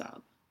I'm a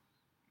sub.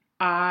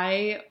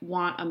 I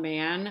want a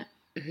man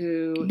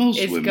who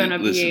is going to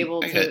be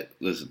able to...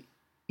 Listen,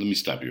 let me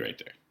stop you right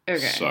there.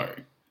 Okay.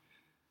 Sorry.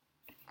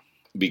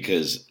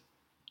 Because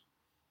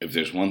if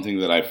there's one thing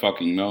that I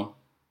fucking know,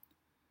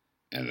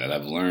 and that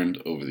I've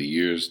learned over the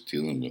years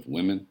dealing with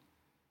women,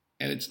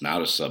 and it's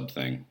not a sub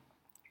thing.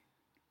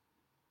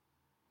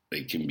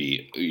 It can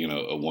be, you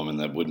know, a woman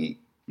that wouldn't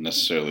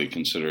necessarily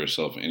consider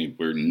herself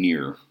anywhere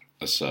near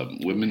a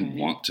sub. Women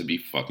want to be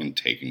fucking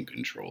taken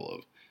control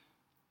of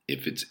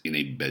if it's in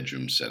a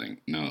bedroom setting.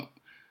 Now,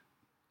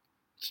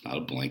 it's not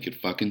a blanket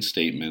fucking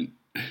statement.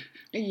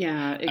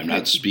 Yeah. I'm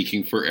not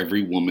speaking for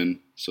every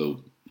woman,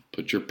 so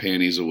put your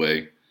panties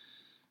away.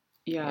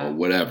 Yeah. Or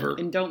whatever.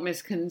 And don't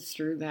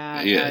misconstrue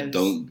that. Yeah,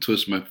 don't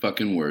twist my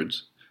fucking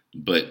words.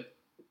 But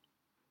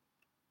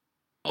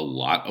a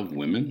lot of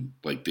women,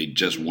 like, they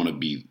just want to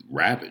be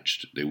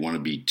ravaged. They want to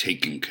be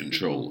taken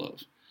control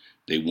of.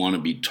 They want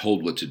to be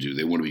told what to do.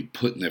 They want to be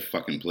put in their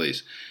fucking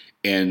place.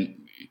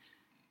 And,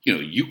 you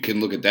know, you can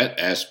look at that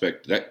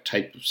aspect, that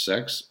type of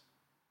sex,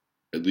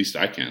 at least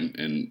I can,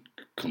 and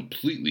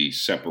completely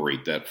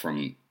separate that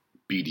from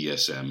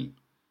BDSM,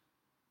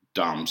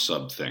 dom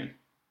sub thing.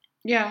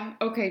 Yeah,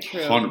 okay,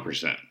 true.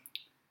 100%.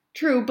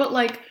 True, but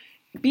like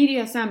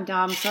BDSM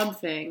dom sub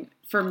thing,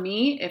 for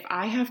me, if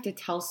I have to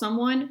tell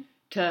someone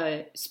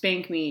to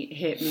spank me,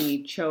 hit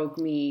me, choke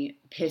me,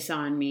 piss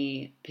on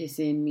me, piss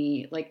in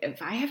me, like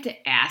if I have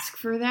to ask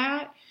for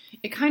that,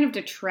 it kind of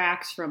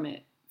detracts from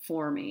it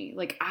for me.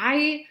 Like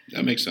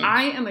that makes sense.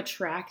 I am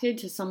attracted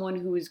to someone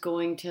who is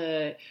going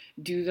to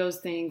do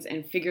those things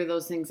and figure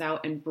those things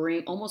out and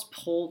almost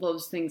pull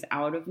those things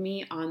out of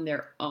me on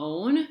their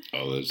own.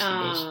 Oh,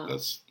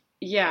 that's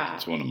yeah.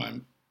 It's one of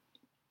mine.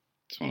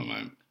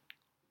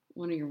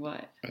 One of your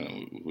what?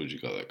 What would you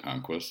call that?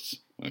 Conquests?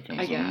 I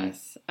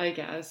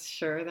guess.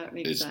 Sure, that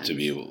makes sense. It's to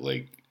be able,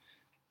 like,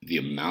 the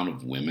amount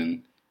of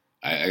women.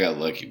 I got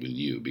lucky with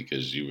you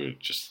because you were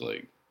just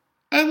like,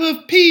 I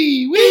love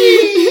pee,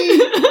 wee!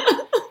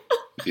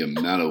 The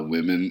amount of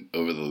women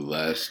over the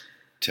last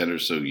 10 or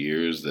so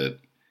years that,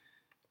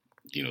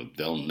 you know,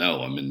 they'll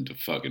know I'm into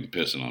fucking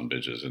pissing on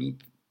bitches,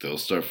 and they'll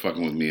start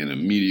fucking with me and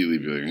immediately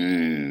be like,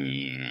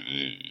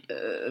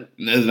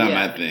 that's not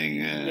my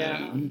thing.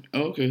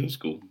 Oh, okay, that's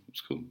cool.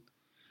 That's cool.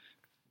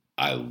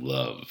 I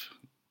love,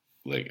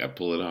 like, I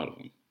pull it out of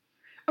them.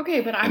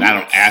 Okay, but I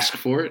don't ask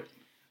for it.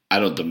 I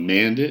don't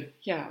demand it.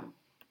 Yeah.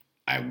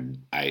 I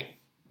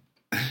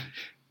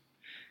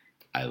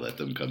let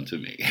them come to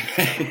me.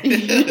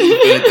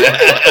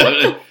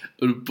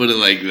 Put it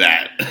like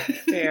that.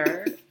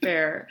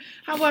 Fair.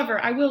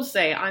 However, I will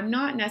say I'm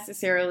not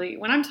necessarily,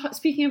 when I'm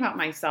speaking about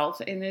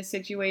myself in this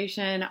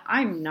situation,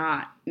 I'm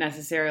not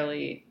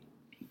necessarily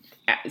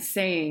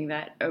saying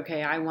that,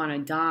 okay, I want a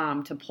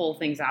dom to pull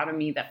things out of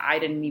me that I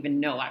didn't even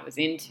know I was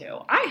into.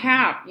 I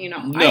have, you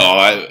know,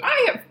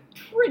 I have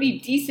pretty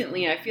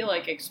decently, I feel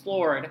like,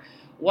 explored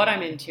what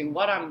I'm into,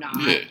 what I'm not.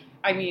 Yeah.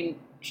 I mean,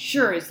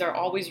 sure, is there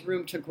always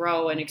room to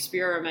grow and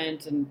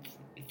experiment and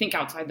think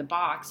outside the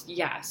box?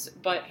 Yes,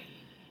 but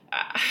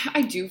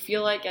I do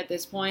feel like at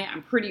this point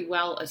I'm pretty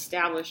well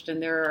established,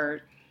 and there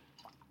are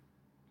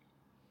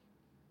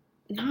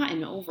not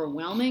an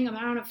overwhelming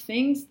amount of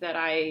things that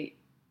I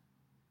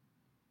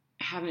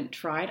haven't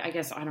tried. I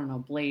guess, I don't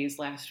know, Blaze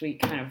last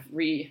week kind of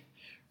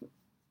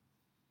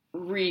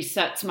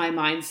resets my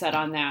mindset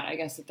on that. I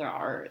guess that there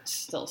are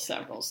still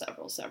several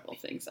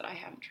things that I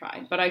haven't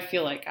tried, but I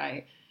feel like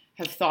I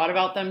have thought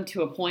about them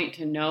to a point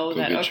to know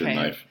that, get your okay,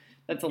 knife.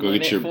 that's a Go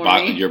limit get your for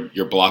me.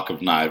 your block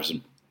of knives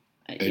and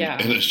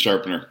a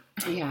sharpener.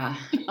 Yeah.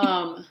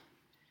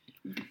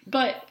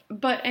 But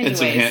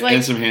anyways,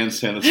 and some hand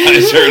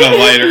sanitizer and a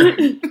lighter.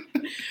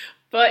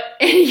 But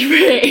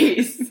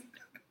anyways,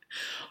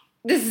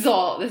 this is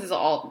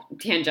all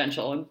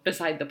tangential and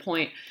beside the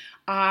point.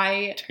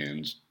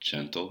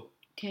 Tangential,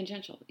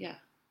 yeah.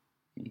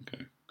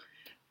 Okay.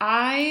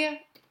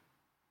 I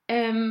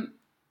am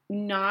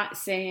not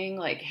saying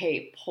like,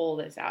 hey, pull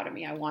this out of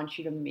me. I want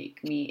you to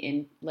make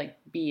me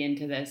be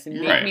into this and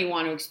make me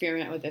want to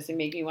experiment with this and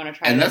make me want to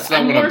try. And this. that's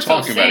not what I'm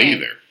talking about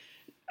either.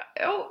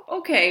 Oh,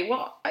 okay.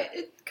 Well,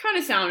 it kind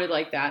of sounded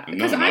like that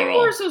because No, I'm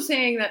more so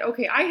saying that,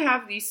 okay, I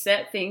have these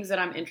set things that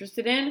I'm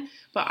interested in,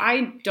 but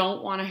I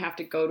don't want to have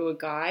to go to a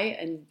guy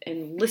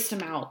and list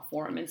them out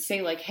for him and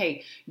say like,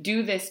 hey,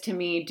 do this to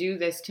me,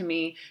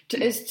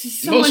 to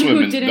someone Most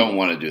women who don't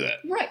want to do that.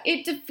 Right.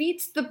 It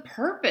defeats the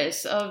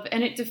purpose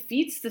and it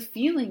defeats the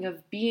feeling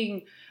of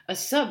being a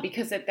sub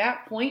because at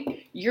that point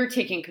you're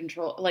taking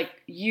control, like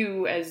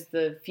you as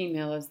the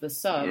female, as the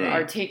sub,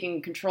 are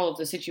taking control of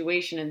the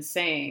situation and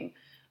saying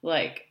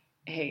like,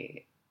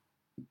 hey,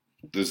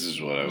 this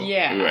is what I want.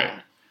 Yeah.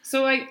 Right.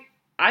 So I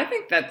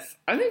think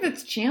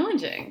that's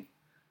challenging.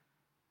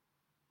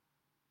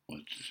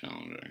 What's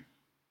challenging?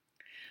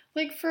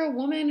 Like for a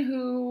woman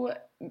who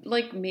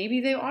like maybe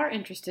they are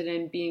interested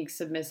in being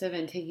submissive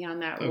and taking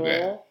on that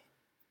role.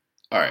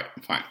 All right,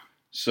 fine.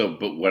 So,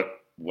 but what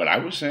I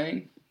was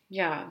saying?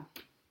 Yeah.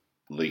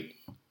 Like,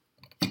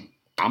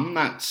 I'm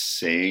not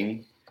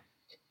saying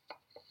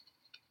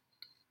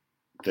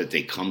that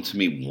they come to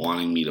me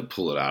wanting me to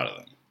pull it out of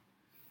them.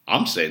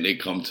 I'm saying they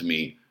come to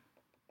me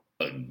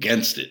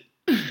against it,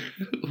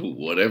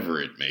 whatever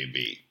it may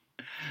be.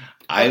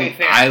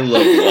 I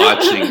love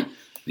watching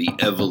the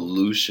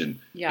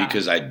evolution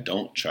because I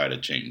don't try to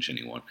change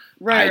anyone.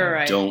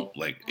 I don't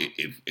like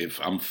if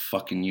I'm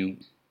fucking you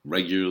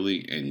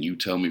regularly and you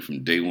tell me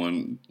from day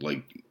one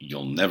like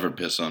you'll never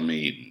piss on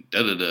me,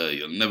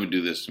 you'll never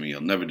do this to me,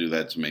 you'll never do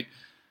that to me.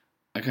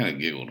 I kind of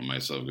giggle to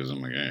myself because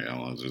I'm like, hey,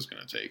 how long is this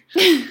gonna take?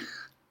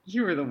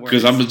 You were the worst.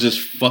 Because I'm gonna just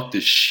fuck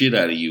the shit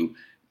out of you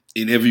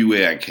in every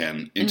way I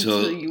can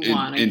until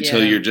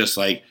you're just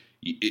like,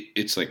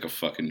 it's like a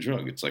fucking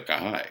drug. It's like a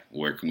high.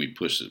 Where can we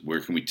push it?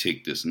 Where can we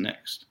take this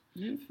next?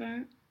 Yeah,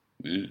 fair.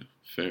 Yeah,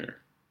 fair.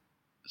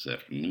 This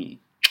afternoon.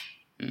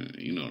 Yeah,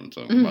 you know what I'm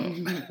talking about.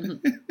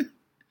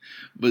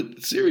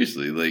 But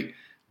seriously, like,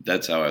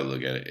 that's how I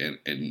look at it.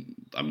 And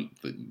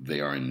they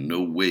are in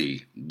no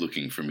way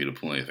looking for me to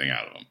pull anything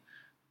out of them.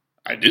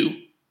 I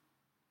do.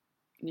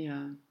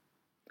 Yeah.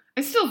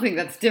 I still think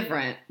that's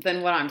different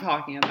than what I'm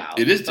talking about.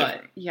 It is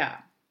different. Yeah.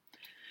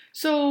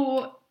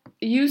 So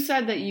you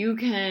said that you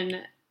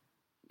can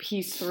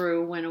piece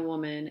through when a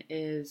woman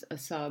is a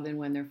sub and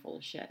when they're full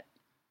of shit.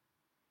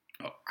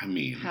 Oh, I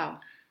mean, how?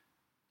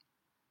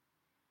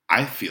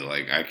 I feel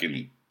like I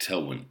can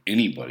tell when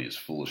anybody is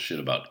full of shit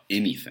about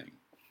anything.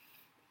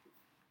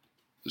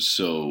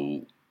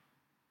 So,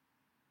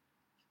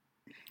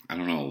 I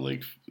don't know,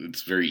 like,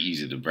 it's very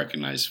easy to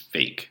recognize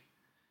fake.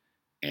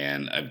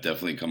 And I've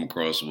definitely come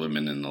across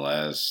women in the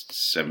last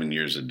 7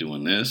 years of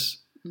doing this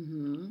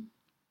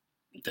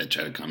that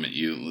try to come at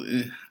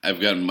you. I've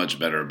gotten much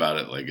better about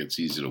it. Like, it's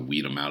easy to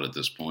weed them out at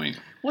this point.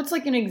 What's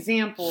like an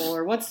example,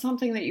 or what's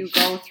something that you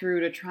go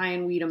through to try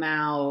and weed them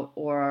out,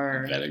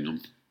 or vetting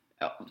them?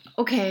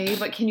 Okay,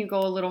 but can you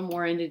go a little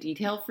more into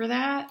detail for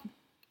that?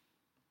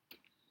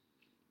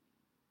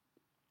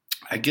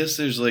 I guess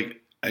there's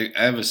like, I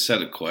have a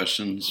set of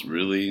questions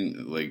really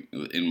like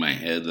in my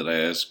head that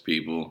I ask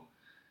people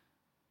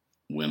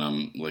when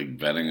I'm like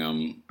vetting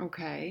them.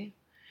 Okay.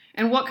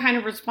 And what kind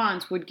of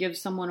response would give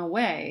someone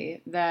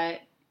away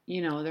that,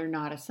 you know, they're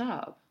not a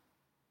sub?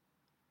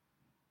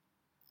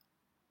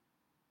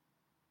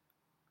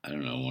 I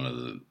don't know. One of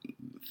the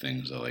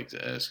things I like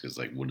to ask is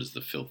like, what is the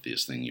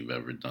filthiest thing you've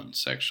ever done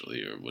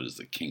sexually? Or what is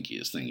the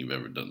kinkiest thing you've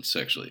ever done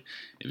sexually?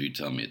 If you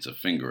tell me it's a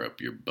finger up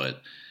your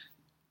butt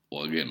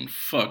while getting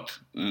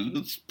fucked,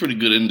 that's a pretty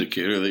good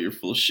indicator that you're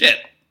full of shit.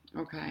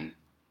 Okay.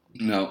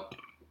 No.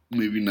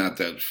 Maybe not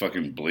that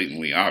fucking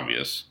blatantly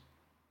obvious.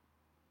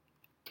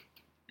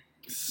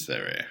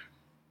 Sorry.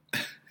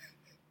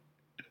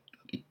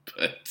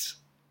 But,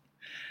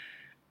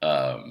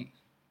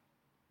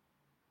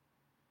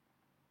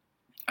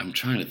 I'm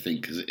trying to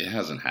think, because it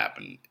hasn't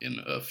happened in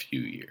a few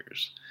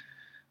years.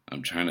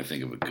 I'm trying to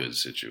think of a good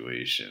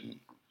situation.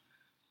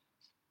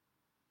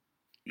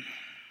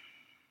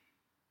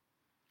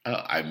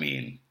 I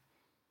mean,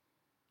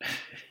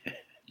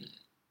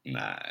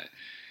 nah,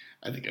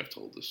 I think I've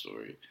told the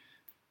story.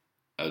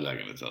 I'm not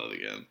going to tell it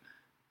again.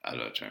 I'm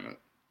not trying to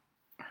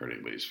hurt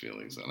anybody's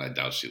feelings, and I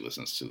doubt she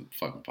listens to the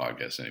fucking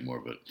podcast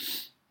anymore, but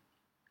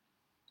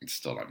it's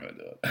still not going to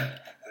do it.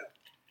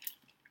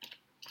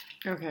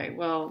 Okay,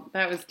 well,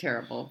 that was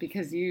terrible,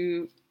 because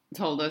you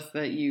told us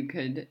that you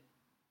could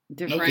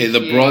differentiate. Okay,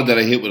 the broad that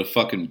I hit with a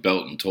fucking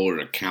belt and told her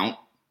to count.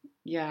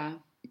 Yeah.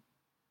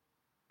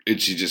 And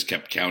she just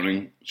kept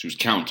counting. She was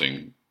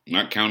counting,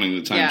 Not counting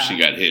the time she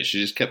got hit. She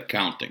just kept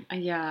counting.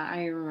 Yeah,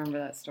 I remember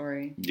that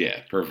story.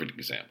 Yeah, perfect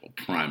example.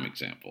 Prime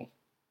example.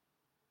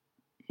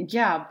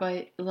 Yeah,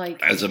 but,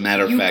 like... As a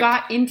matter of fact... You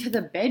got into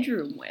the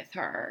bedroom with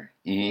her.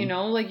 Mm-hmm. You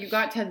know? Like, you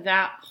got to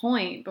that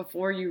point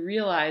before you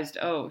realized,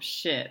 oh,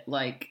 shit,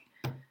 like...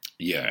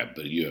 Yeah,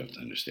 but you have to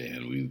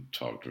understand, we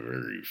talked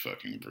very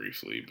fucking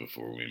briefly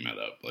before we met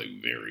up. Like,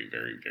 very,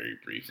 very, very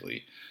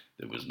briefly.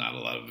 There was not a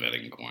lot of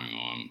vetting going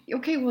on.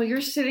 Okay, well,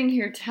 you're sitting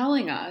here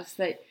telling us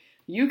that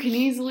you can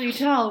easily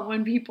tell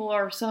when people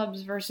are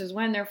subs versus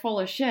when they're full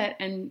of shit,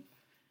 and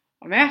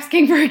I'm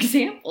asking for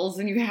examples,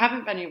 and you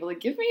haven't been able to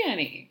give me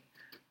any.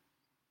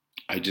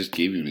 I just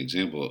gave you an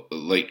example.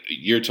 Like,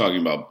 you're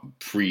talking about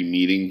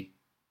pre-meeting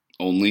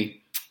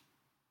only?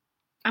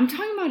 I'm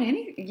talking about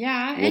anything.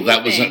 Well,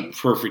 that was a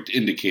perfect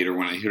indicator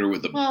when I hit her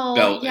with the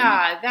belt.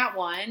 Yeah, that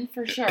one,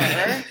 for sure.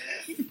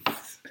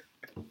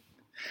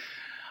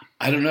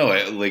 I don't know.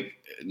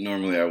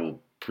 Normally I will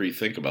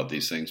pre-think about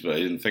these things, but I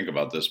didn't think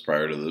about this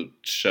prior to the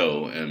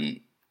show, and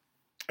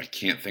I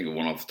can't think of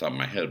one off the top of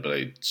my head, but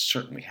I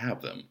certainly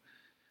have them.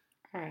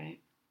 All right.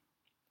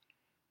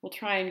 We'll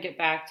try and get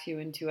back to you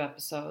in 2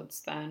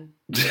 episodes then.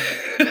 That's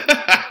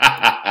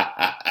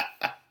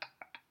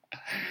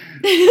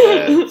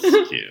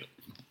cute.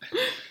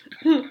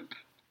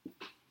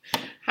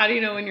 How do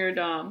you know when you're a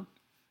dom?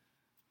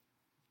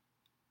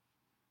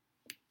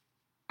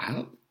 I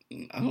don't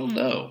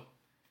know.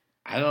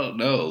 I don't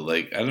know.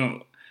 Like, I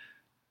don't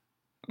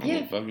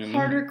fucking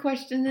harder know.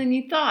 question than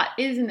you thought,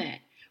 isn't it?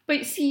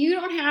 But see, you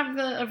don't have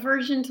the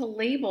aversion to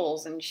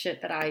labels and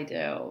shit that I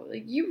do.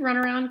 Like, you run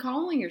around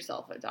calling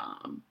yourself a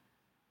dom.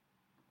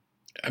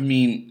 I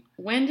mean...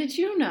 When did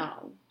you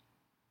know?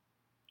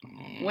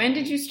 When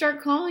did you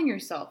start calling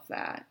yourself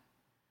that?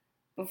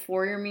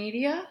 Before your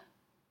media?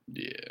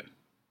 Yeah.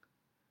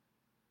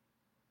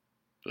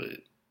 But,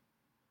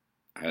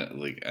 I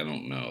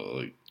don't know.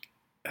 Like,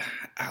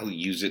 I'll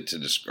use it to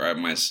describe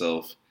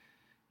myself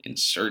in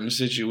certain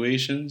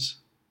situations,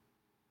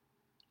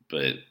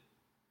 but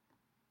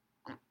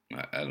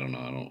I don't know.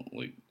 I don't,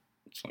 like,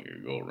 it's not gonna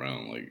go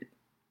around, like,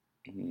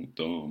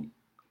 dumb.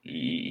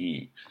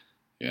 Yeah,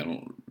 I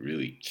don't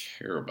really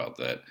care about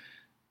that.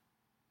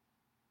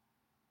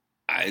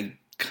 I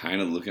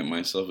kind of look at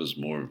myself as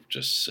more of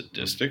just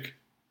sadistic.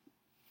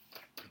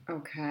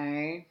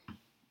 Okay.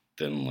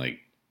 Than, like,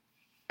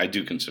 I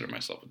do consider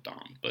myself a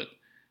dom, but,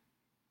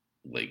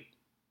 like,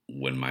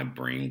 when my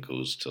brain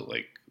goes to,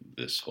 like,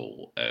 this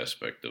whole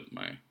aspect of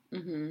my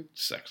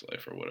sex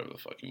life or whatever the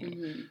fuck you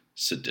want,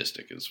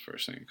 sadistic is the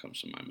first thing that comes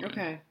to my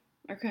mind.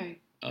 Okay.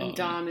 And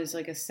dom is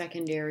like a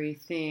secondary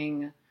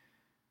thing.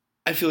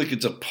 I feel like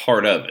it's a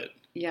part of it.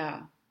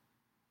 Yeah.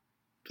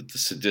 But the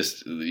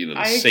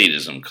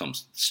sadism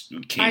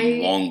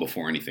came long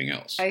before anything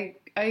else. I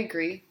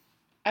agree.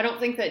 I don't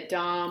think that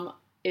dom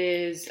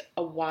is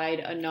a wide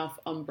enough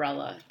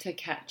umbrella to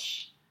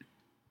catch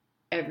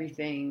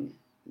everything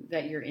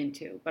that you're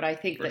into. But I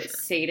think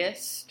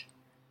sadist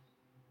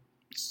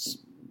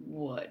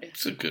would.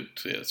 It's a good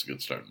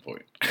starting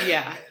point.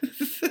 Yeah.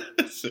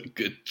 It's a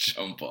good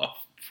jump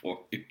off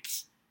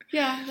point.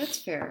 Yeah, that's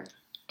fair.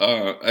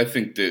 I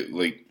think that,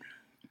 like,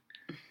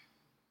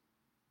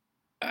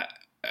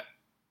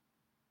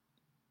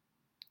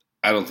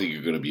 I don't think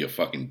you're going to be a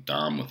fucking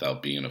dom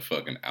without being a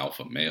fucking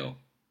alpha male.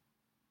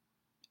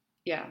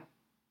 Yeah.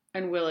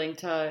 And willing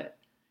to...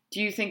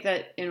 Do you think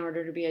that in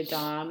order to be a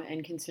dom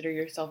and consider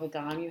yourself a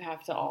dom, you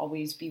have to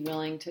always be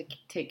willing to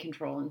take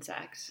control in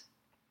sex?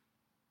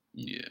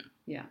 Yeah.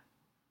 Yeah.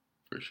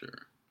 For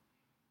sure.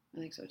 I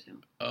think so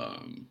too.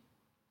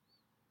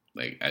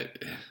 Like, I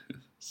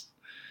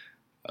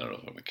don't know if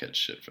I'm going to catch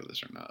shit for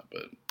this or not,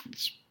 but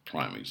it's a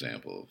prime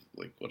example of,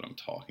 like, what I'm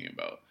talking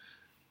about.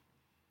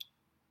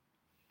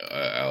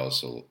 I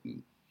also,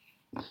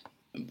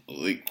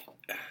 like,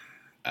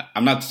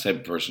 I'm not the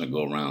type of person to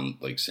go around,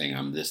 like, saying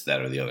I'm this,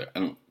 that, or the other. I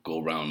don't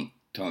go around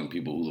telling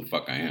people who the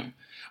fuck I am.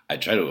 I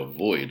try to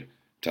avoid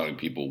telling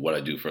people what I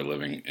do for a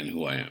living and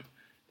who I am.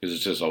 Because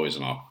it's just always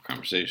an awkward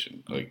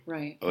conversation. Like,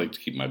 right. I like to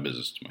keep my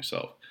business to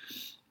myself.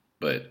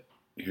 But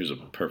here's a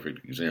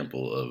perfect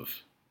example of,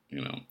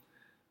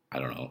 I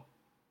don't know,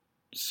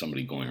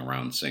 somebody going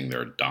around saying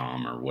they're a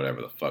dom or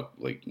whatever the fuck.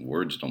 Like,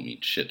 words don't mean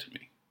shit to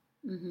me.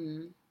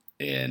 Mm-hmm.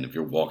 And if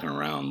you're walking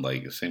around,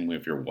 like, the same way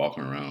if you're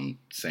walking around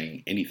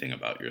saying anything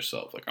about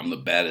yourself, like, I'm the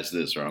baddest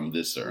this, or I'm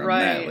this, or I'm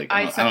that. Like,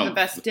 I suck the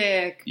best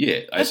dick.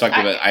 Yeah, I suck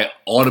the best. I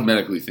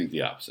automatically think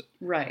the opposite.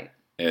 Right.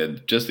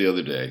 And just the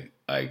other day,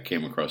 I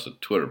came across a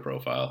Twitter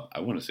profile.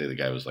 I want to say the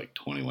guy was like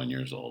 21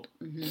 years old.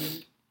 Mm-hmm.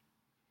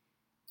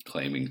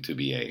 Claiming to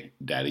be a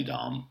daddy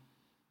dom.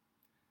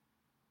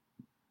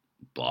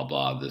 Blah,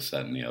 blah, this,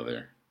 that, and the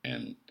other.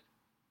 And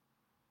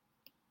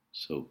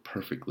so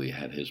perfectly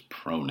had his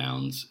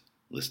pronouns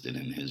listed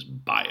in his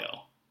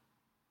bio.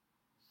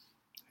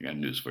 I got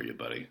news for you,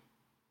 buddy.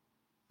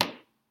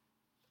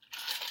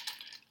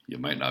 You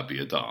might not be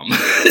a dom.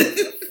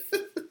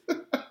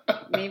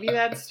 Maybe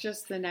that's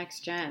just the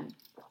next gen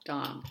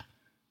dom.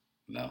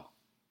 No.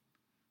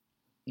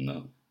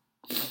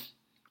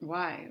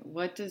 Why?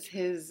 What does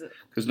his...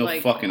 Because no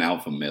fucking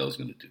alpha male is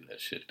going to do that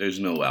shit. There's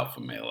no alpha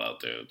male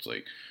out there. It's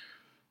like,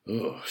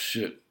 oh,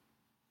 shit.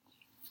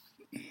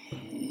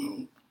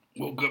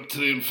 Woke up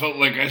today and felt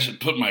like I should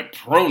put my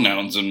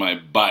pronouns in my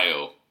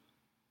bio.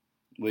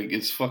 Like,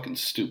 it's fucking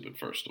stupid,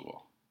 first of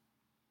all.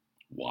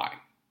 Why?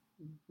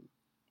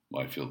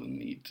 Why feel the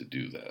need to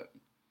do that?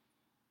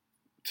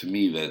 To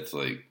me, that's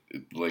like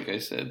I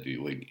said,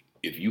 dude, like,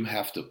 if you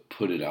have to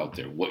put it out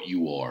there, what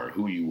you are,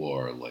 who you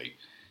are, like,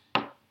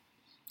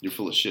 you're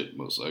full of shit,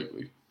 most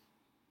likely.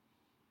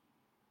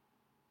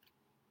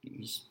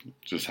 It's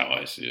just how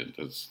I see it.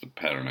 That's the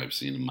pattern I've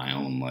seen in my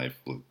own life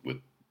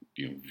with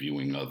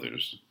viewing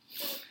others.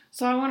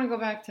 So I want to go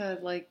back to,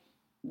 like,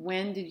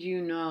 when did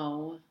you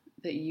know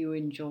that you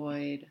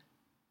enjoyed...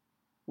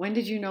 When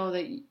did you know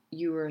that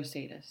you were a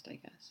sadist, I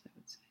guess I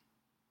would say?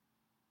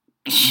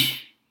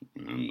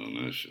 I don't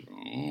know that shit. Oh,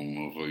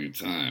 motherfucking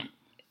time.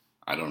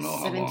 I don't know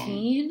how long.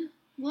 17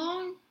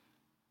 long?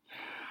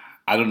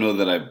 I don't know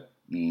that I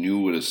knew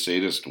what a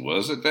sadist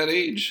was at that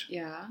age.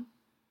 Yeah.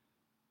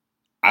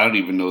 I don't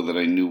even know that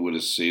I knew what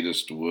a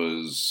sadist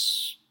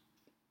was.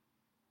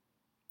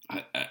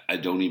 I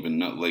don't even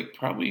know. Like,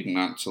 probably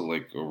not till,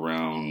 like,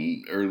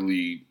 around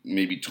early,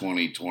 maybe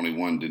 20,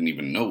 21, didn't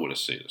even know what a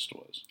sadist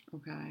was.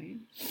 Okay.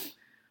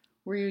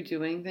 Were you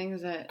doing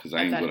things that... Because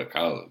I ain't go to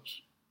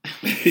college.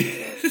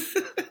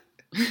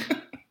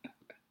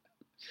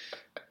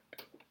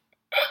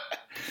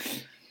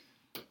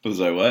 Was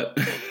I what?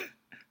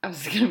 I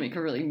was going to make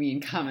a really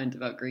mean comment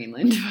about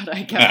Greenland, but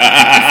I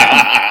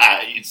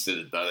kept... You should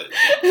have done it.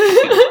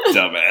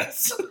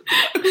 Dumbass.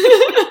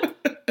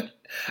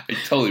 I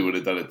totally would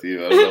have done it to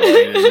you. I don't know why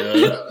you didn't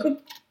do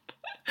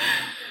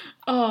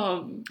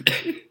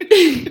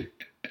it.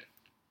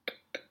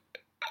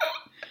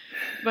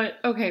 But,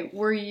 okay,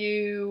 were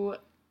you,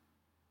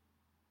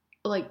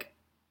 like,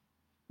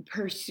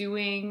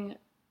 pursuing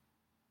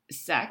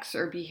sex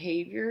or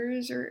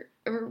behaviors or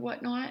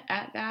whatnot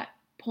at that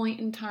point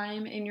in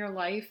time in your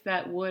life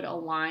that would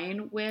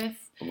align with...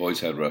 I've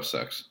always had rough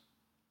sex.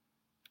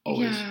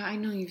 Always. Yeah, I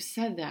know you've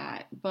said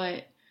that, but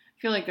I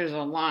feel like there's a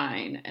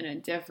line and a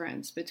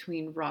difference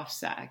between rough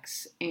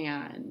sex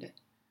and,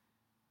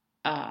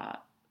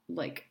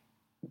 like,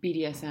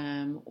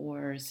 BDSM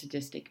or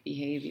sadistic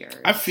behaviors.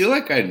 I feel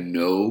like I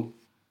know,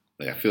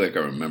 like, I feel like I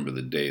remember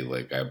the day,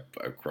 like, I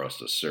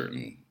crossed a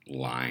certain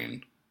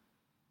line.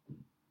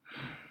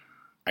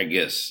 I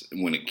guess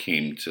when it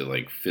came to,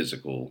 like,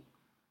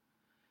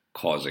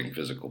 causing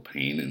physical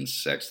pain in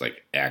sex,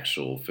 like,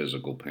 actual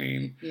physical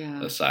pain,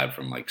 aside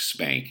from, like,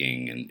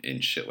 spanking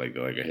and shit like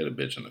that. Like, I hit a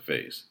bitch in the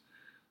face.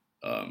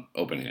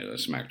 Open-handed, I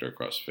smacked her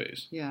across the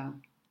face. Yeah.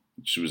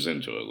 She was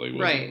into it, like,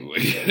 right,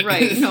 like,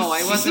 right. No,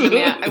 I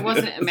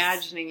wasn't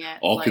imagining it.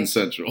 All like,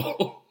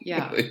 consensual.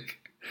 Yeah, like,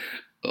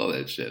 all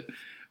that shit.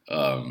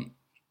 I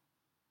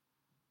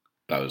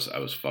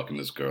was fucking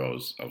this girl. I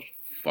was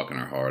fucking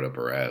her hard up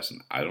her ass,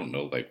 and I don't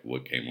know, like,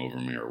 what came over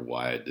me or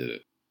why I did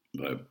it,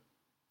 but I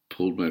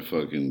pulled my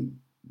fucking.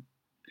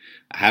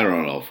 I had her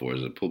on all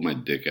fours. I pulled my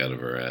dick out of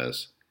her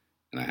ass,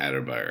 and I had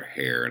her by her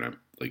hair, and I,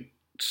 like,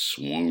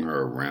 swung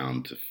her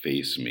around to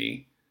face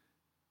me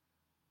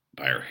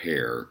by her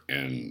hair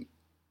and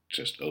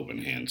just open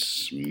hand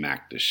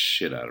smacked the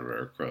shit out of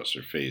her across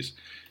her face.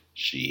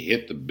 She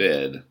hit the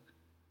bed,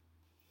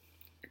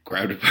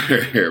 grabbed her by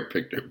her hair,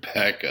 picked her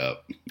back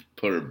up,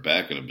 put her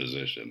back in a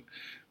position,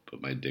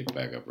 put my dick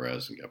back up her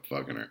ass and kept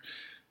fucking her.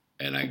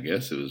 And I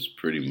guess it was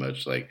pretty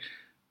much like,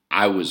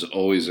 I was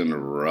always in a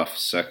rough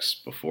sex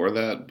before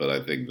that, but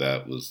I think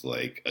that was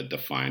like a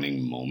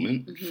defining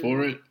moment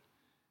for it.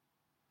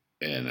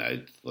 And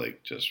I,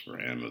 like, just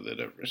ran with it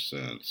ever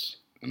since.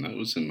 And that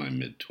was in my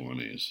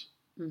mid-20s.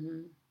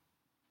 Mm-hmm.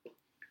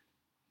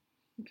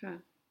 Okay.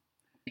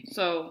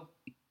 So,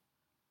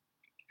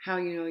 how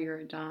you know you're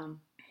a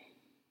dom?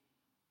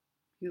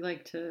 You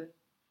like to...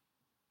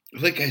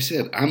 Like I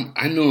said,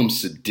 I know I'm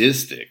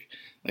sadistic.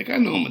 Like, I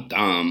know I'm a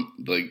dom.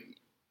 Like,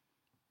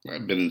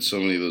 I've been in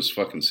so many of those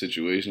fucking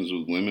situations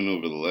with women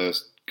over the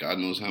last God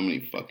knows how many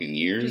fucking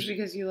years. Just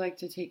because you like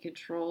to take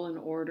control and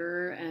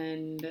order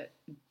and...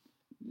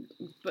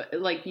 But,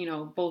 like, you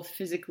know, both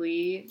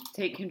physically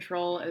take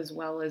control as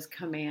well as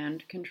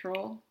command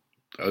control.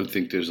 I would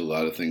think there's a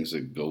lot of things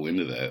that go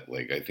into that.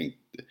 Like, I think...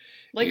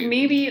 Like,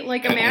 maybe,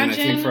 like, imagine... And I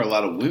think for a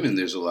lot of women,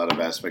 there's a lot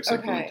of aspects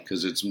that go...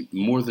 Because it's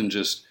more than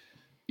just,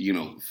 you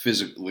know,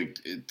 physical... Like,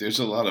 there's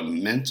a lot of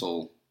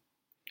mental...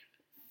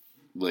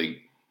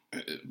 Like,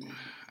 I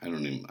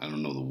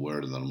don't know the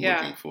word that I'm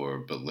looking for,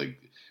 but, like,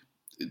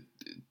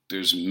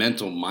 there's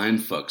mental mind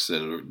fucks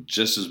that are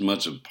just as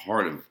much a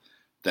part of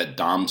that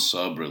dom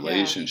sub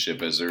relationship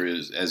as it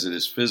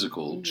is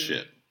physical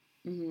shit.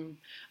 Mm-hmm.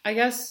 I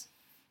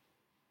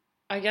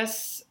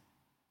guess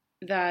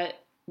that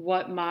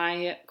what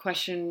my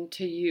question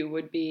to you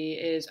would be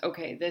is,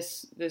 okay,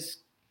 this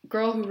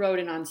girl who wrote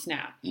in on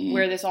Snap,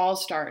 where this all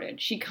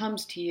started, she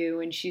comes to you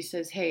and she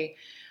says, hey,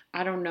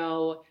 I don't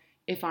know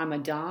if I'm a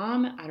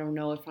dom, I don't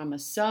know if I'm a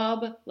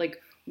sub,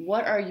 like,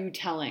 what are you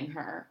telling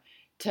her?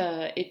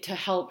 to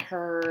help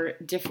her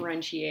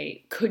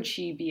differentiate. Could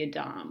she be a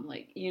dom?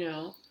 Like, you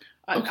know,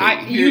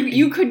 Okay,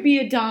 you could be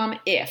a dom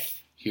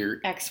if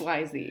here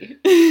XYZ.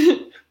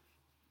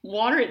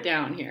 Water it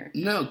down here.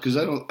 No, because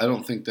I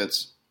don't think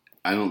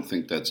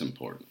that's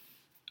important.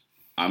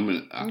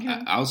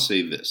 I'll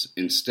say this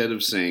instead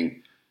of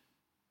saying,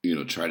 you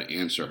know, try to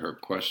answer her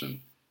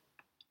question.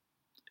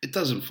 It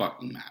doesn't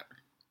fucking matter.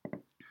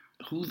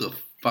 Who the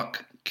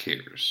fuck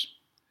cares?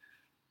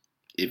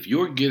 If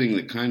you're getting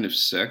the kind of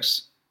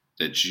sex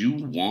that you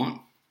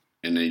want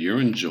and that you're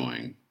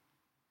enjoying,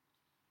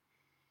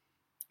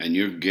 and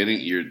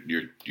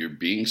you're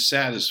being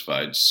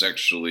satisfied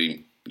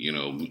sexually, you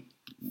know,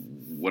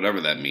 whatever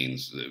that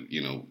means,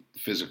 you know,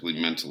 physically,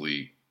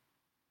 mentally,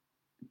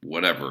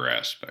 whatever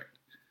aspect,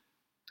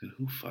 then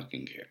who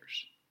fucking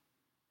cares?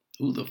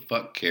 Who the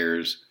fuck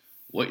cares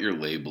what your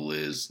label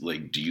is?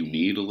 Like, do you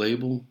need a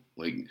label?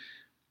 Like,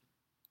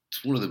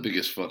 it's one of the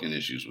biggest fucking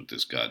issues with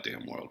this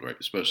goddamn world, right?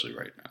 Especially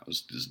right now,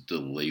 is the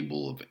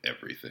label of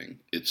everything.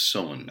 It's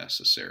so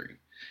unnecessary.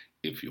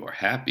 If you are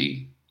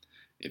happy,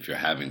 if you're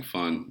having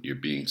fun, you're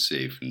being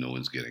safe, and no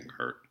one's getting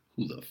hurt,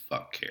 who the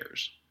fuck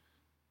cares?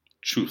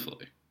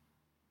 Truthfully,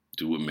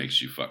 do what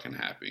makes you fucking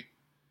happy.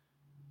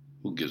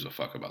 Who gives a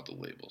fuck about the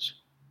labels?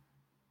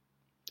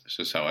 It's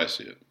just how I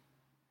see it.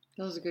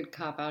 That was a good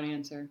cop-out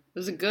answer. It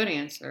was a good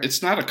answer.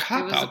 It's not a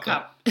cop-out. It was a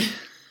cop.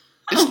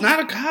 It's not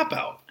a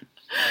cop-out.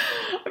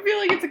 I feel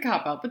like it's a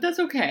cop-out, but that's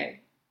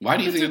okay. Why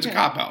do you think it's a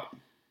cop-out?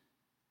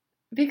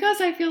 Because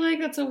I feel like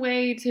that's a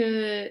way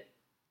to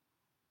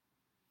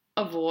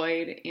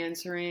avoid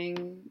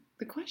answering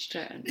the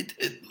question.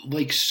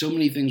 Like so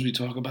many things we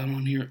talk about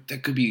on here,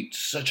 that could be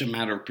such a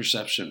matter of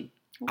perception.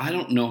 Okay. I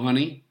don't know,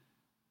 honey.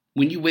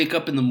 When you wake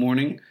up in the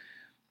morning,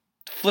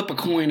 flip a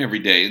coin every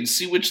day and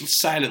see which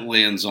side it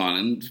lands on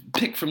and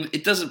pick from.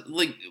 It doesn't,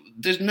 like,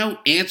 there's no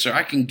answer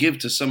I can give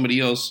to somebody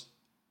else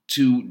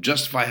to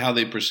justify how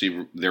they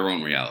perceive their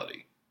own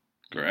reality.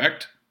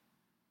 Correct?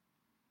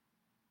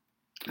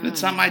 And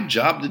it's not my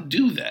job to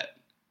do that.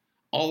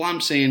 All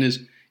I'm saying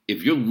is,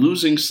 if you're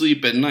losing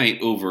sleep at night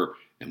over,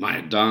 am I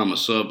a dom, a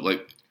sub,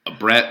 like a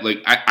brat?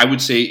 Like, I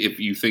would say if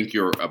you think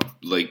you're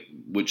like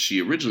what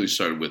she originally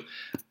started with,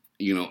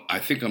 you know, I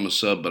think I'm a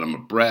sub, but I'm a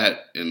brat,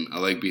 and I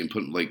like being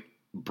put, like,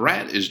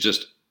 brat is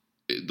just,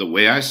 the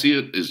way I see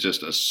it, is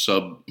just a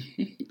sub,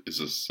 is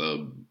a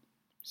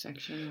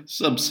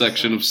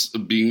subsection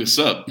of being a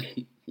sub.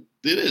 It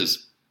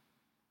is.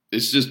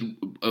 It's just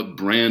a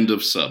brand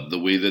of sub, the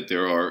way that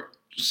there are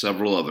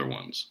several other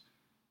ones.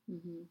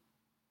 Mm-hmm.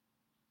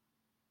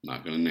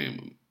 Not going to name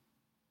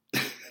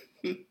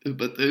them.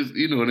 But there's,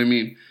 you know what I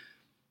mean?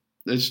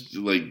 That's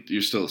like,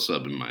 you're still a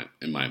sub in my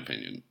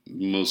opinion.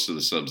 Most of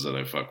the subs that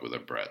I fuck with are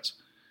brats.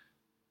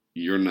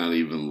 You're not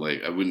even,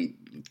 like, I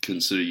wouldn't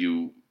consider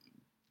you,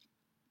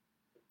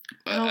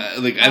 I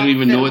don't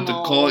even know what to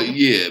call it.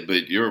 Yeah,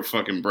 but you're a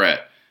fucking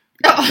brat.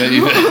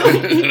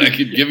 I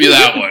could give you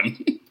that one.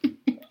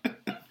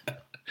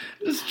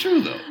 It's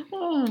true, though.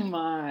 Oh,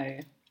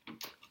 my.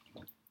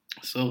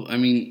 So, I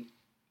mean,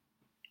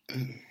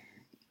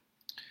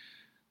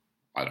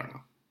 I don't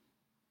know.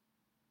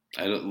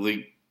 I don't,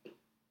 like...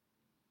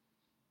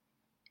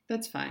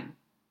 That's fine.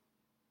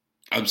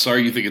 I'm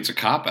sorry you think it's a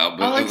cop-out,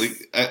 but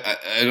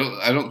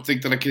I don't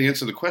think that I can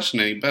answer the question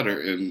any better.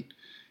 And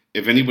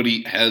if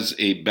anybody has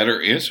a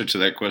better answer to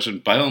that question,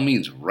 by all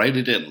means, write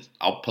it in.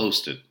 I'll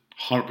post it.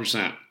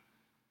 100%.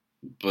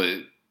 But...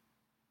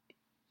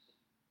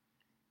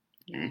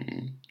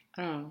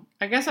 Oh,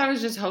 I guess I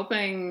was just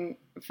hoping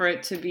for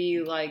it to be,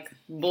 like,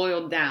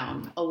 boiled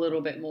down a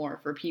little bit more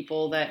for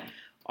people that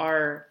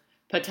are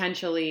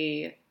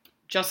potentially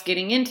just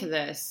getting into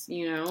this,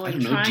 you know,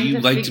 and trying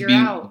to figure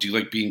out. Do you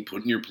like being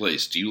put in your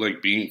place? Do you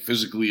like being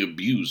physically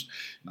abused?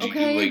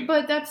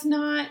 But that's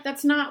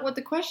not what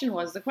the question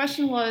was. The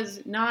question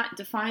was not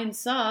define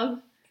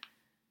sub.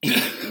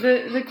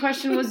 The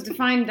question was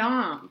define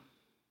dom.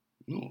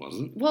 No, it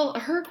wasn't. Well,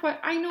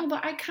 I know,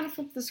 but I kind of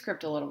flipped the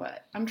script a little bit.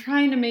 I'm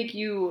trying to make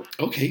you...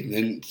 Okay,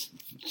 then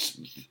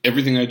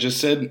everything I just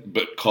said,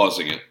 but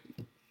causing it.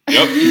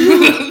 Yep.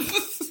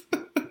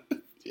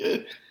 Yeah.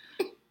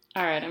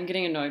 All right, I'm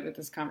getting annoyed with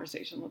this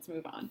conversation. Let's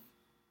move on.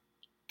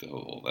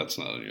 Oh, that's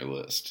not on your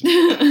list.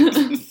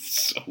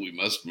 So we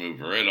must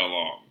move right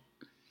along.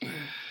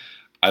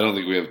 I don't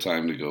think we have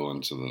time to go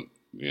into the,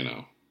 you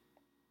know,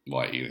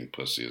 why eating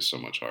pussy is so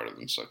much harder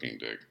than sucking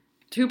dick.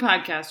 2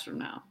 podcasts from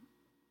now.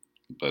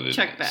 But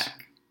check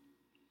back.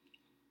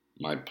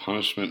 My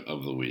punishment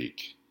of the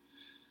week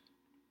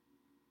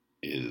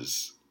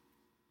is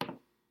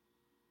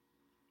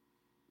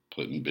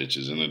putting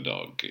bitches in a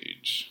dog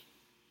cage.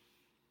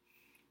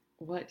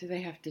 What do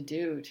they have to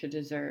do to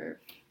deserve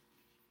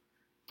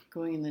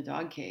going in the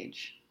dog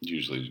cage?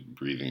 Usually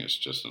breathing is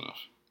just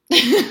enough.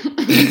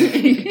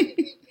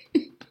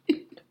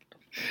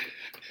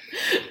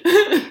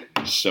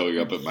 Showing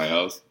up at my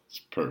house, it's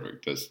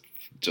perfect. That's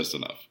just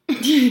enough.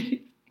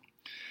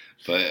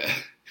 But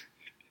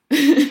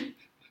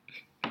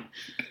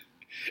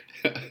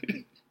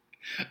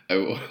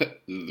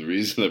The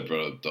reason I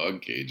brought up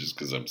dog cage is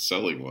because I'm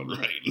selling one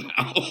right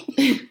now.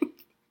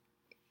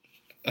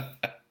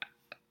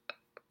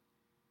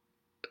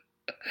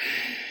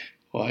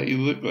 Why you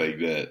look like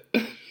that?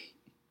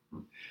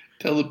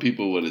 Tell the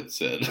people what it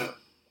said.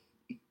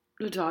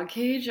 The dog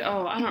cage?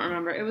 Oh, I don't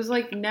remember. It was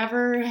like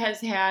never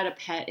has had a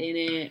pet in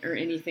it or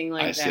anything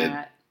like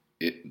that.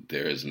 Said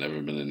there has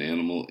never been an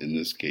animal in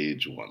this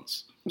cage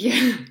once.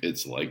 Yeah.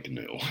 It's like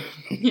new.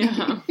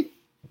 Yeah.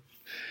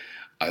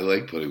 I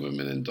like putting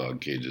women in dog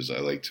cages. I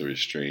like to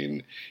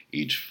restrain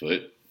each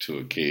foot to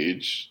a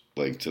cage,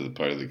 like to the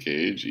part of the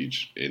cage,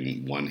 each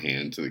in one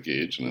hand to the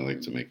cage, and I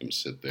like to make them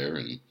sit there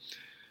and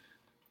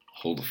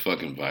hold a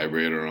fucking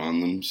vibrator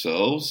on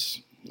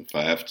themselves. If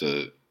I have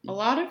to... A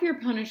lot of your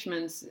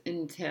punishments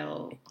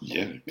entail...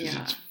 Yeah, because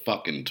it's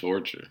fucking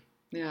torture.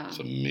 Yeah. It's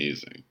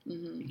amazing.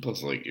 Mm-hmm.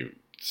 Plus, like, you're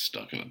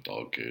stuck in a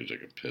dog cage. I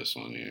can piss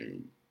on you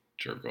and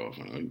jerk off,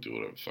 and I can do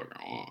whatever the fuck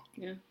I want.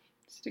 Yeah.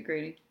 It's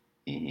degrading.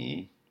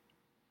 Mm-hmm.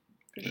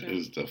 For sure. It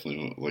is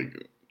definitely,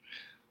 like...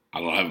 I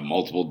don't have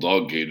multiple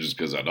dog cages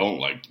because I don't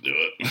like to do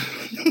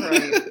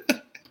it.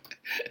 Right.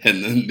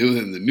 And then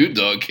doing the new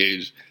dog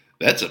cage,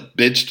 that's a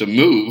bitch to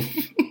move.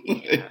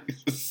 Yeah.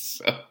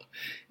 So,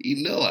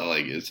 you know I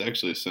like it. It's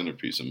actually a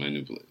centerpiece of my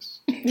new place.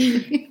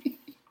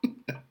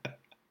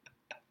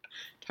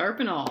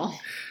 Tarp and all.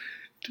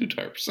 2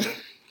 tarps.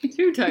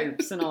 2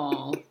 tarps and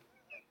all.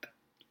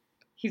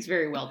 He's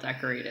very well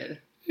decorated.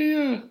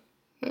 Yeah.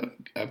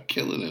 I'm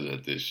killing it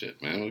at this shit,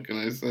 man. What can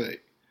I say?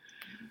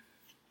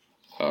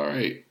 All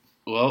right.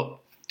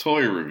 Well,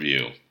 toy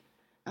review.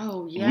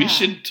 Oh, yeah. We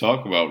should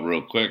talk about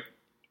real quick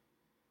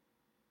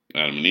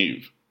Adam and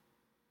Eve.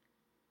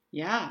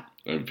 Yeah.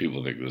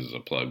 People think this is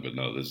a plug, but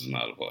no, this is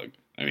not a plug.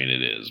 I mean,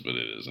 it is, but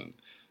it isn't.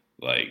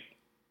 Like,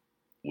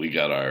 we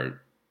got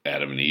our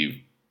Adam and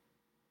Eve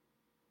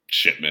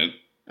shipment.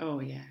 Oh,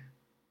 yeah.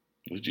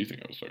 What did you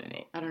think I was talking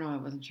about? I don't know. I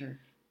wasn't sure.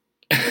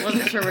 I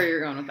wasn't sure where you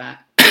were going with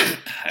that.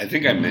 I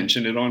think I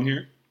mentioned it on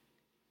here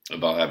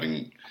about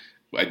having...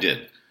 I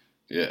did.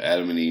 Yeah,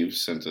 Adam and Eve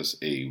sent us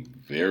a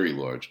very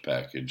large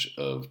package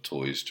of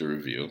toys to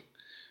review.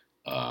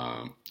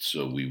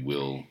 So we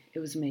will... It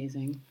was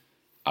amazing.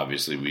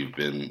 Obviously, we've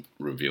been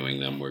reviewing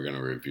them. We're going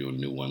to review a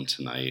new one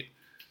tonight.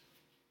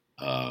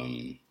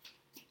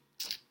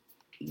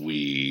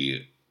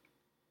 We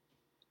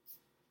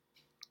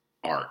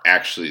are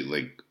actually,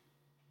 like,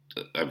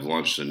 I've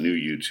launched a new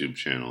YouTube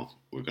channel.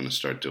 We're going to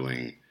start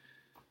doing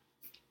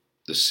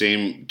the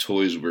same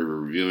toys we're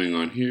reviewing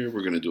on here.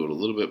 We're going to do it a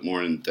little bit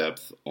more in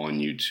depth on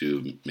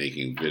YouTube,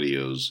 making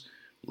videos,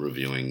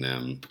 reviewing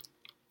them.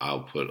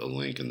 I'll put a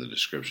link in the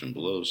description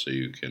below so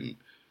you can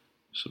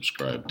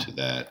subscribe to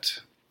that.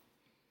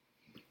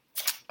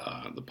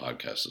 The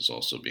podcast is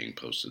also being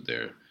posted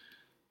there.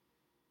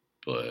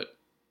 But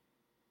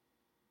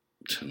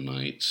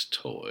tonight's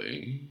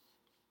toy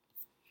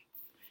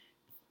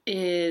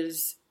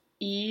is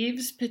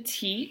Eve's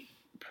Petite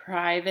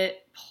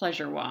Private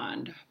Pleasure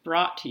Wand,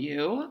 brought to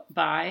you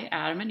by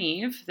Adam and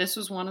Eve. This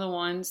was one of the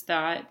ones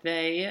that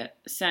they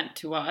sent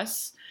to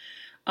us.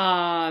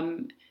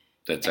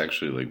 That's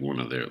actually like one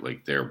of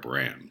their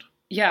brand.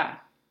 Yeah.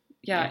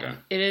 Yeah, okay.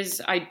 It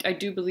is. I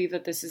do believe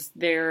that this is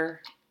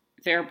their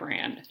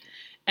brand.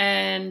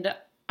 And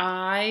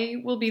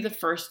I will be the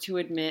first to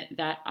admit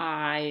that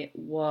I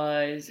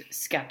was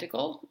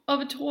skeptical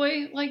of a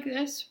toy like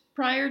this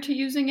prior to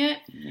using it.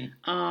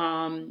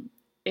 Mm-hmm.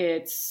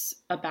 It's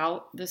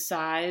about the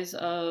size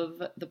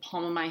of the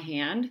palm of my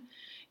hand,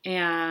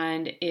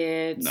 and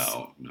it's...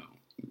 No.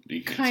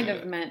 You can't kind say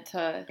of that. Meant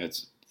to...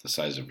 It's the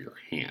size of your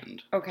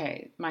hand.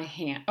 Okay, my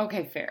hand.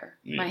 Okay, fair.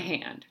 Yeah. My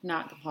hand,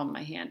 not the palm of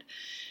my hand.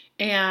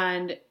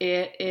 And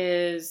it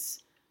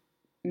is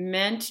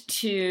meant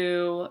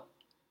to...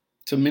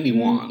 It's a mini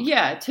wand.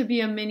 Yeah, to be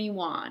a mini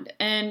wand.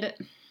 And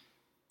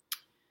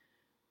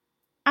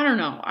I don't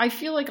know. I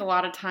feel like a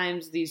lot of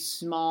times these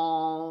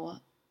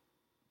small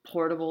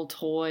portable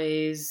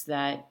toys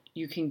that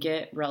you can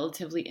get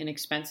relatively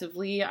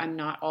inexpensively, I'm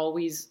not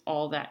always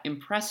all that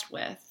impressed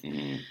with.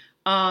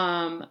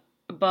 Mm-hmm.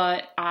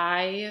 But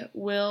I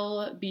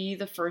will be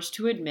the first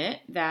to admit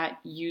that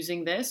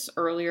using this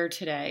earlier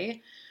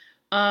today,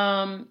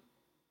 I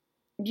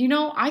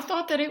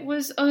thought that it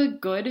was a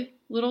good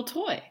little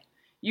toy.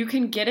 You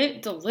can get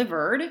it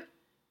delivered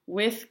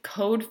with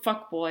code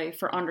FUCKBOY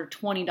for under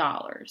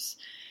 $20.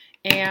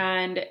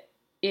 And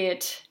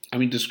it... I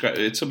mean, describe.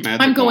 It's a magic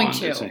wand. I'm going wand.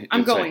 to. It's a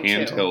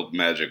handheld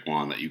magic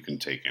wand that you can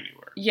take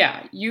anywhere.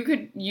 Yeah, you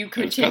could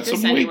it's take got this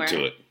some anywhere.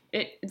 Weight to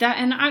it.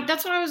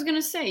 That's what I was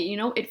gonna say.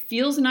 It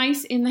feels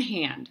nice in the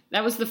hand.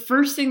 That was the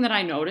first thing that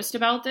I noticed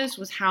about this,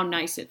 was how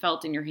nice it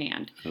felt in your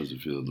hand. How does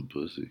it feel in the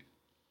pussy?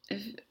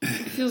 It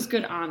feels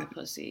good on the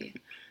pussy.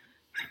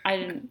 I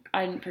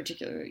didn't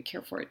particularly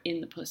care for it in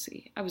the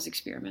pussy. I was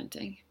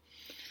experimenting.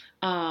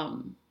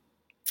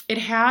 It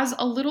has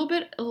a little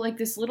bit like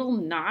this little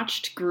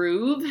notched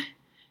groove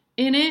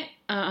in it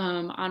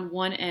on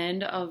one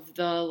end of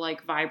the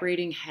like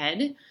vibrating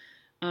head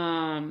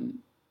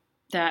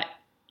that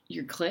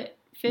your clit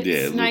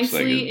fits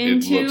nicely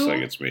into. It looks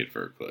like it's made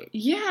for a clit.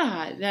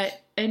 Yeah,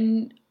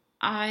 and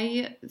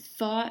I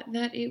thought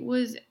that it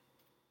was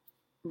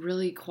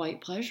really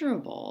quite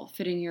pleasurable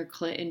fitting your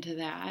clit into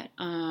that.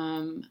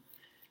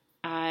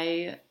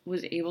 I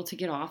was able to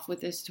get off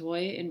with this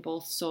toy in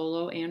both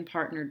solo and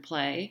partnered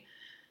play.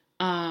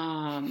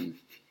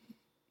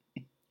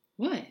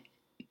 What?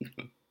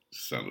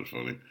 Sounded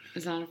funny.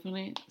 Is that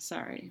funny?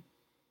 Sorry.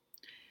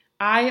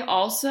 I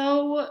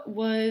also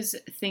was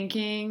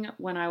thinking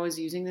when I was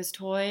using this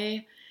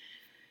toy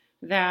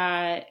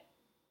that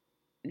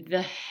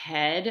the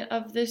head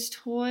of this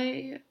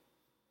toy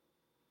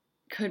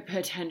could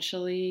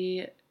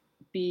potentially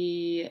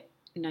be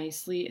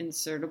nicely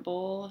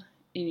insertable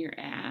in your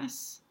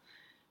ass,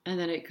 and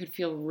then it could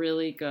feel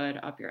really good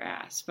up your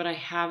ass. But I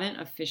haven't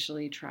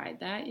officially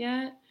tried that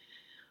yet.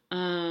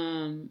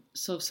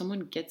 So if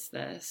someone gets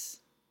this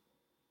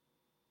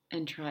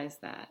and tries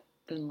that,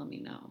 then let me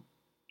know.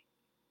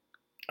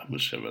 I'm going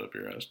to shove it up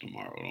your ass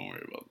tomorrow. Don't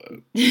worry about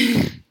that.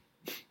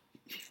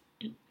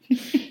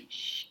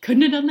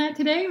 Couldn't have done that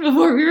today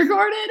before we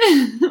recorded?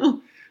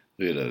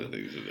 We had other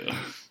things to do.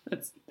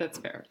 That's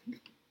fair.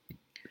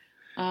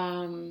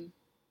 But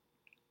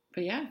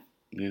yeah.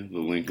 Yeah, the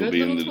link will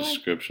be in the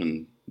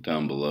description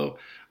down below.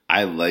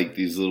 I like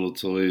these little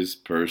toys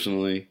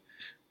personally.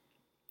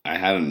 I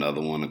had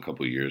another one a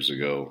couple years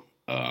ago.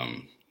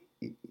 I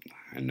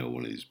know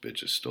one of these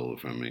bitches stole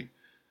it from me,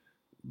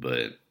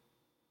 but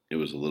it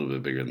was a little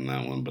bit bigger than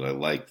that one. But I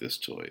like this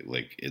toy.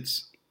 Like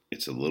it's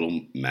a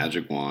little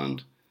magic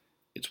wand.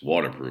 It's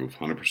waterproof,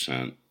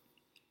 100%.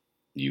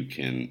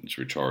 It's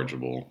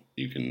rechargeable.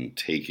 You can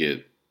take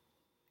it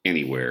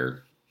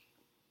anywhere.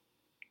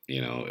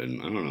 You know,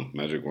 and I don't know,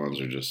 magic wands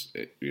are just,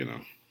 you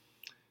know,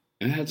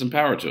 and it had some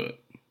power to it.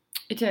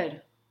 It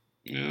did.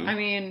 Yeah. I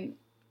mean,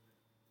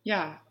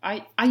 yeah,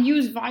 I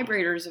use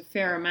vibrators a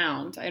fair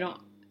amount. I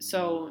don't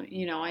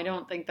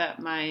think that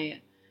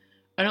I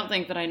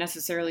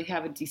necessarily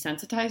have a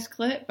desensitized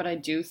clit, but I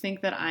do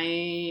think that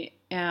I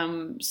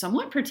am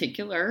somewhat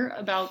particular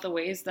about the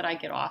ways that I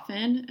get off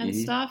in and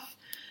stuff.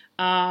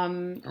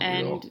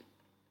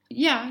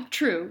 Yeah,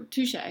 true,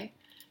 touche.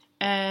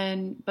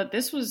 But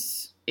this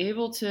was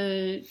able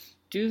to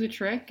do the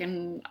trick,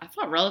 and I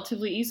thought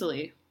relatively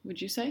easily.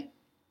 Would you say?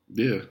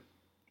 Yeah,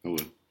 I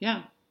would.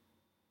 Yeah.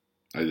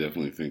 I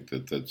definitely think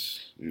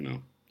that's, you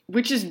know.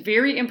 Which is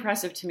very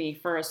impressive to me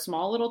for a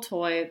small little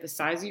toy the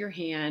size of your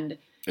hand.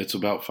 It's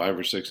about 5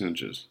 or 6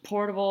 inches.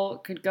 Portable,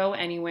 could go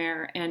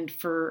anywhere, and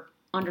for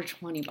under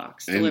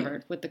 $20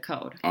 delivered with the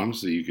code.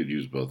 Honestly, you could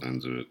use both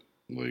ends of it.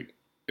 Like,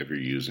 if you're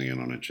using it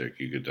on a chick,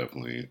 you could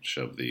definitely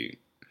shove the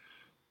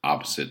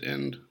opposite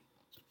end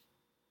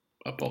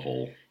up a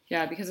hole.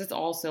 Yeah, because it's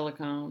all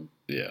silicone.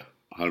 Yeah,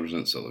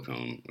 100%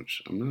 silicone,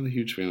 which I'm not a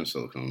huge fan of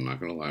silicone. I'm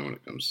not going to lie when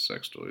it comes to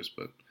sex toys,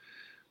 but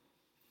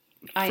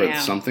for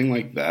something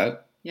like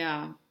that,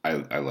 yeah,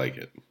 I like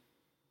it.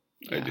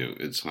 Yeah. I do.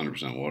 It's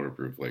 100%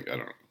 waterproof. Like, I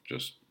don't know,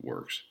 just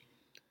works.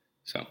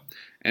 So,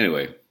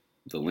 anyway,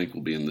 the link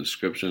will be in the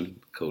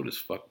description. The code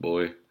is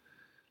fuckboy.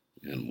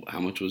 And how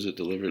much was it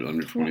delivered?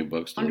 Under $20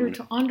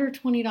 delivered? Under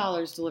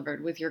 $20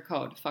 delivered with your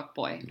code,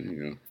 fuckboy. There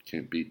you go.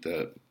 Can't beat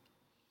that.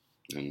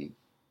 And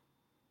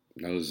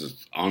that was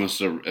as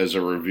honest as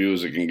a review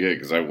as it can get,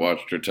 because I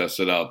watched her test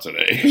it out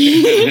today.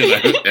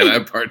 and I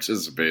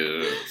participated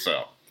in it.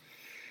 So,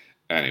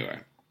 anyway,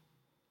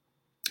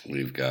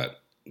 we've got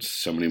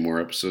so many more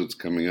episodes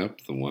coming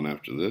up. The one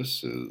after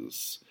this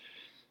is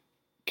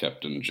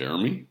Captain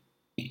Jeremy,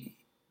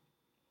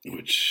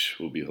 which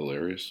will be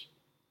hilarious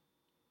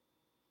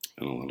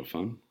and a lot of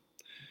fun.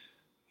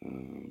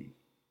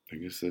 I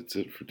guess that's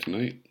it for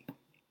tonight.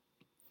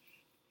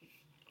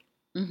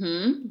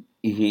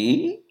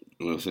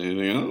 Want to say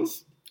anything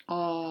else?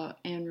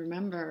 And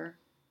remember,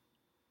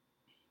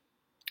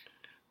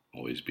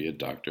 always be a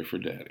doctor for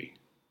daddy.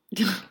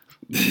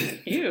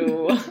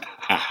 Ew.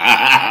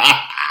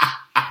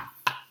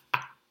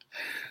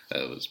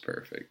 That was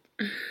perfect.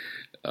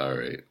 All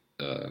right.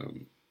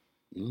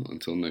 Well,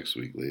 until next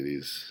week,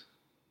 ladies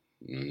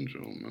and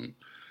gentlemen.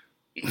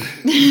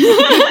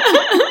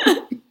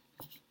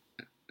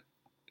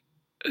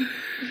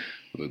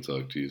 We'll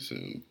talk to you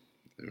soon.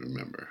 And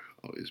remember,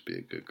 always be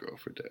a good girl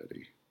for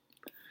daddy.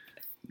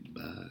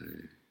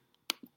 Bye.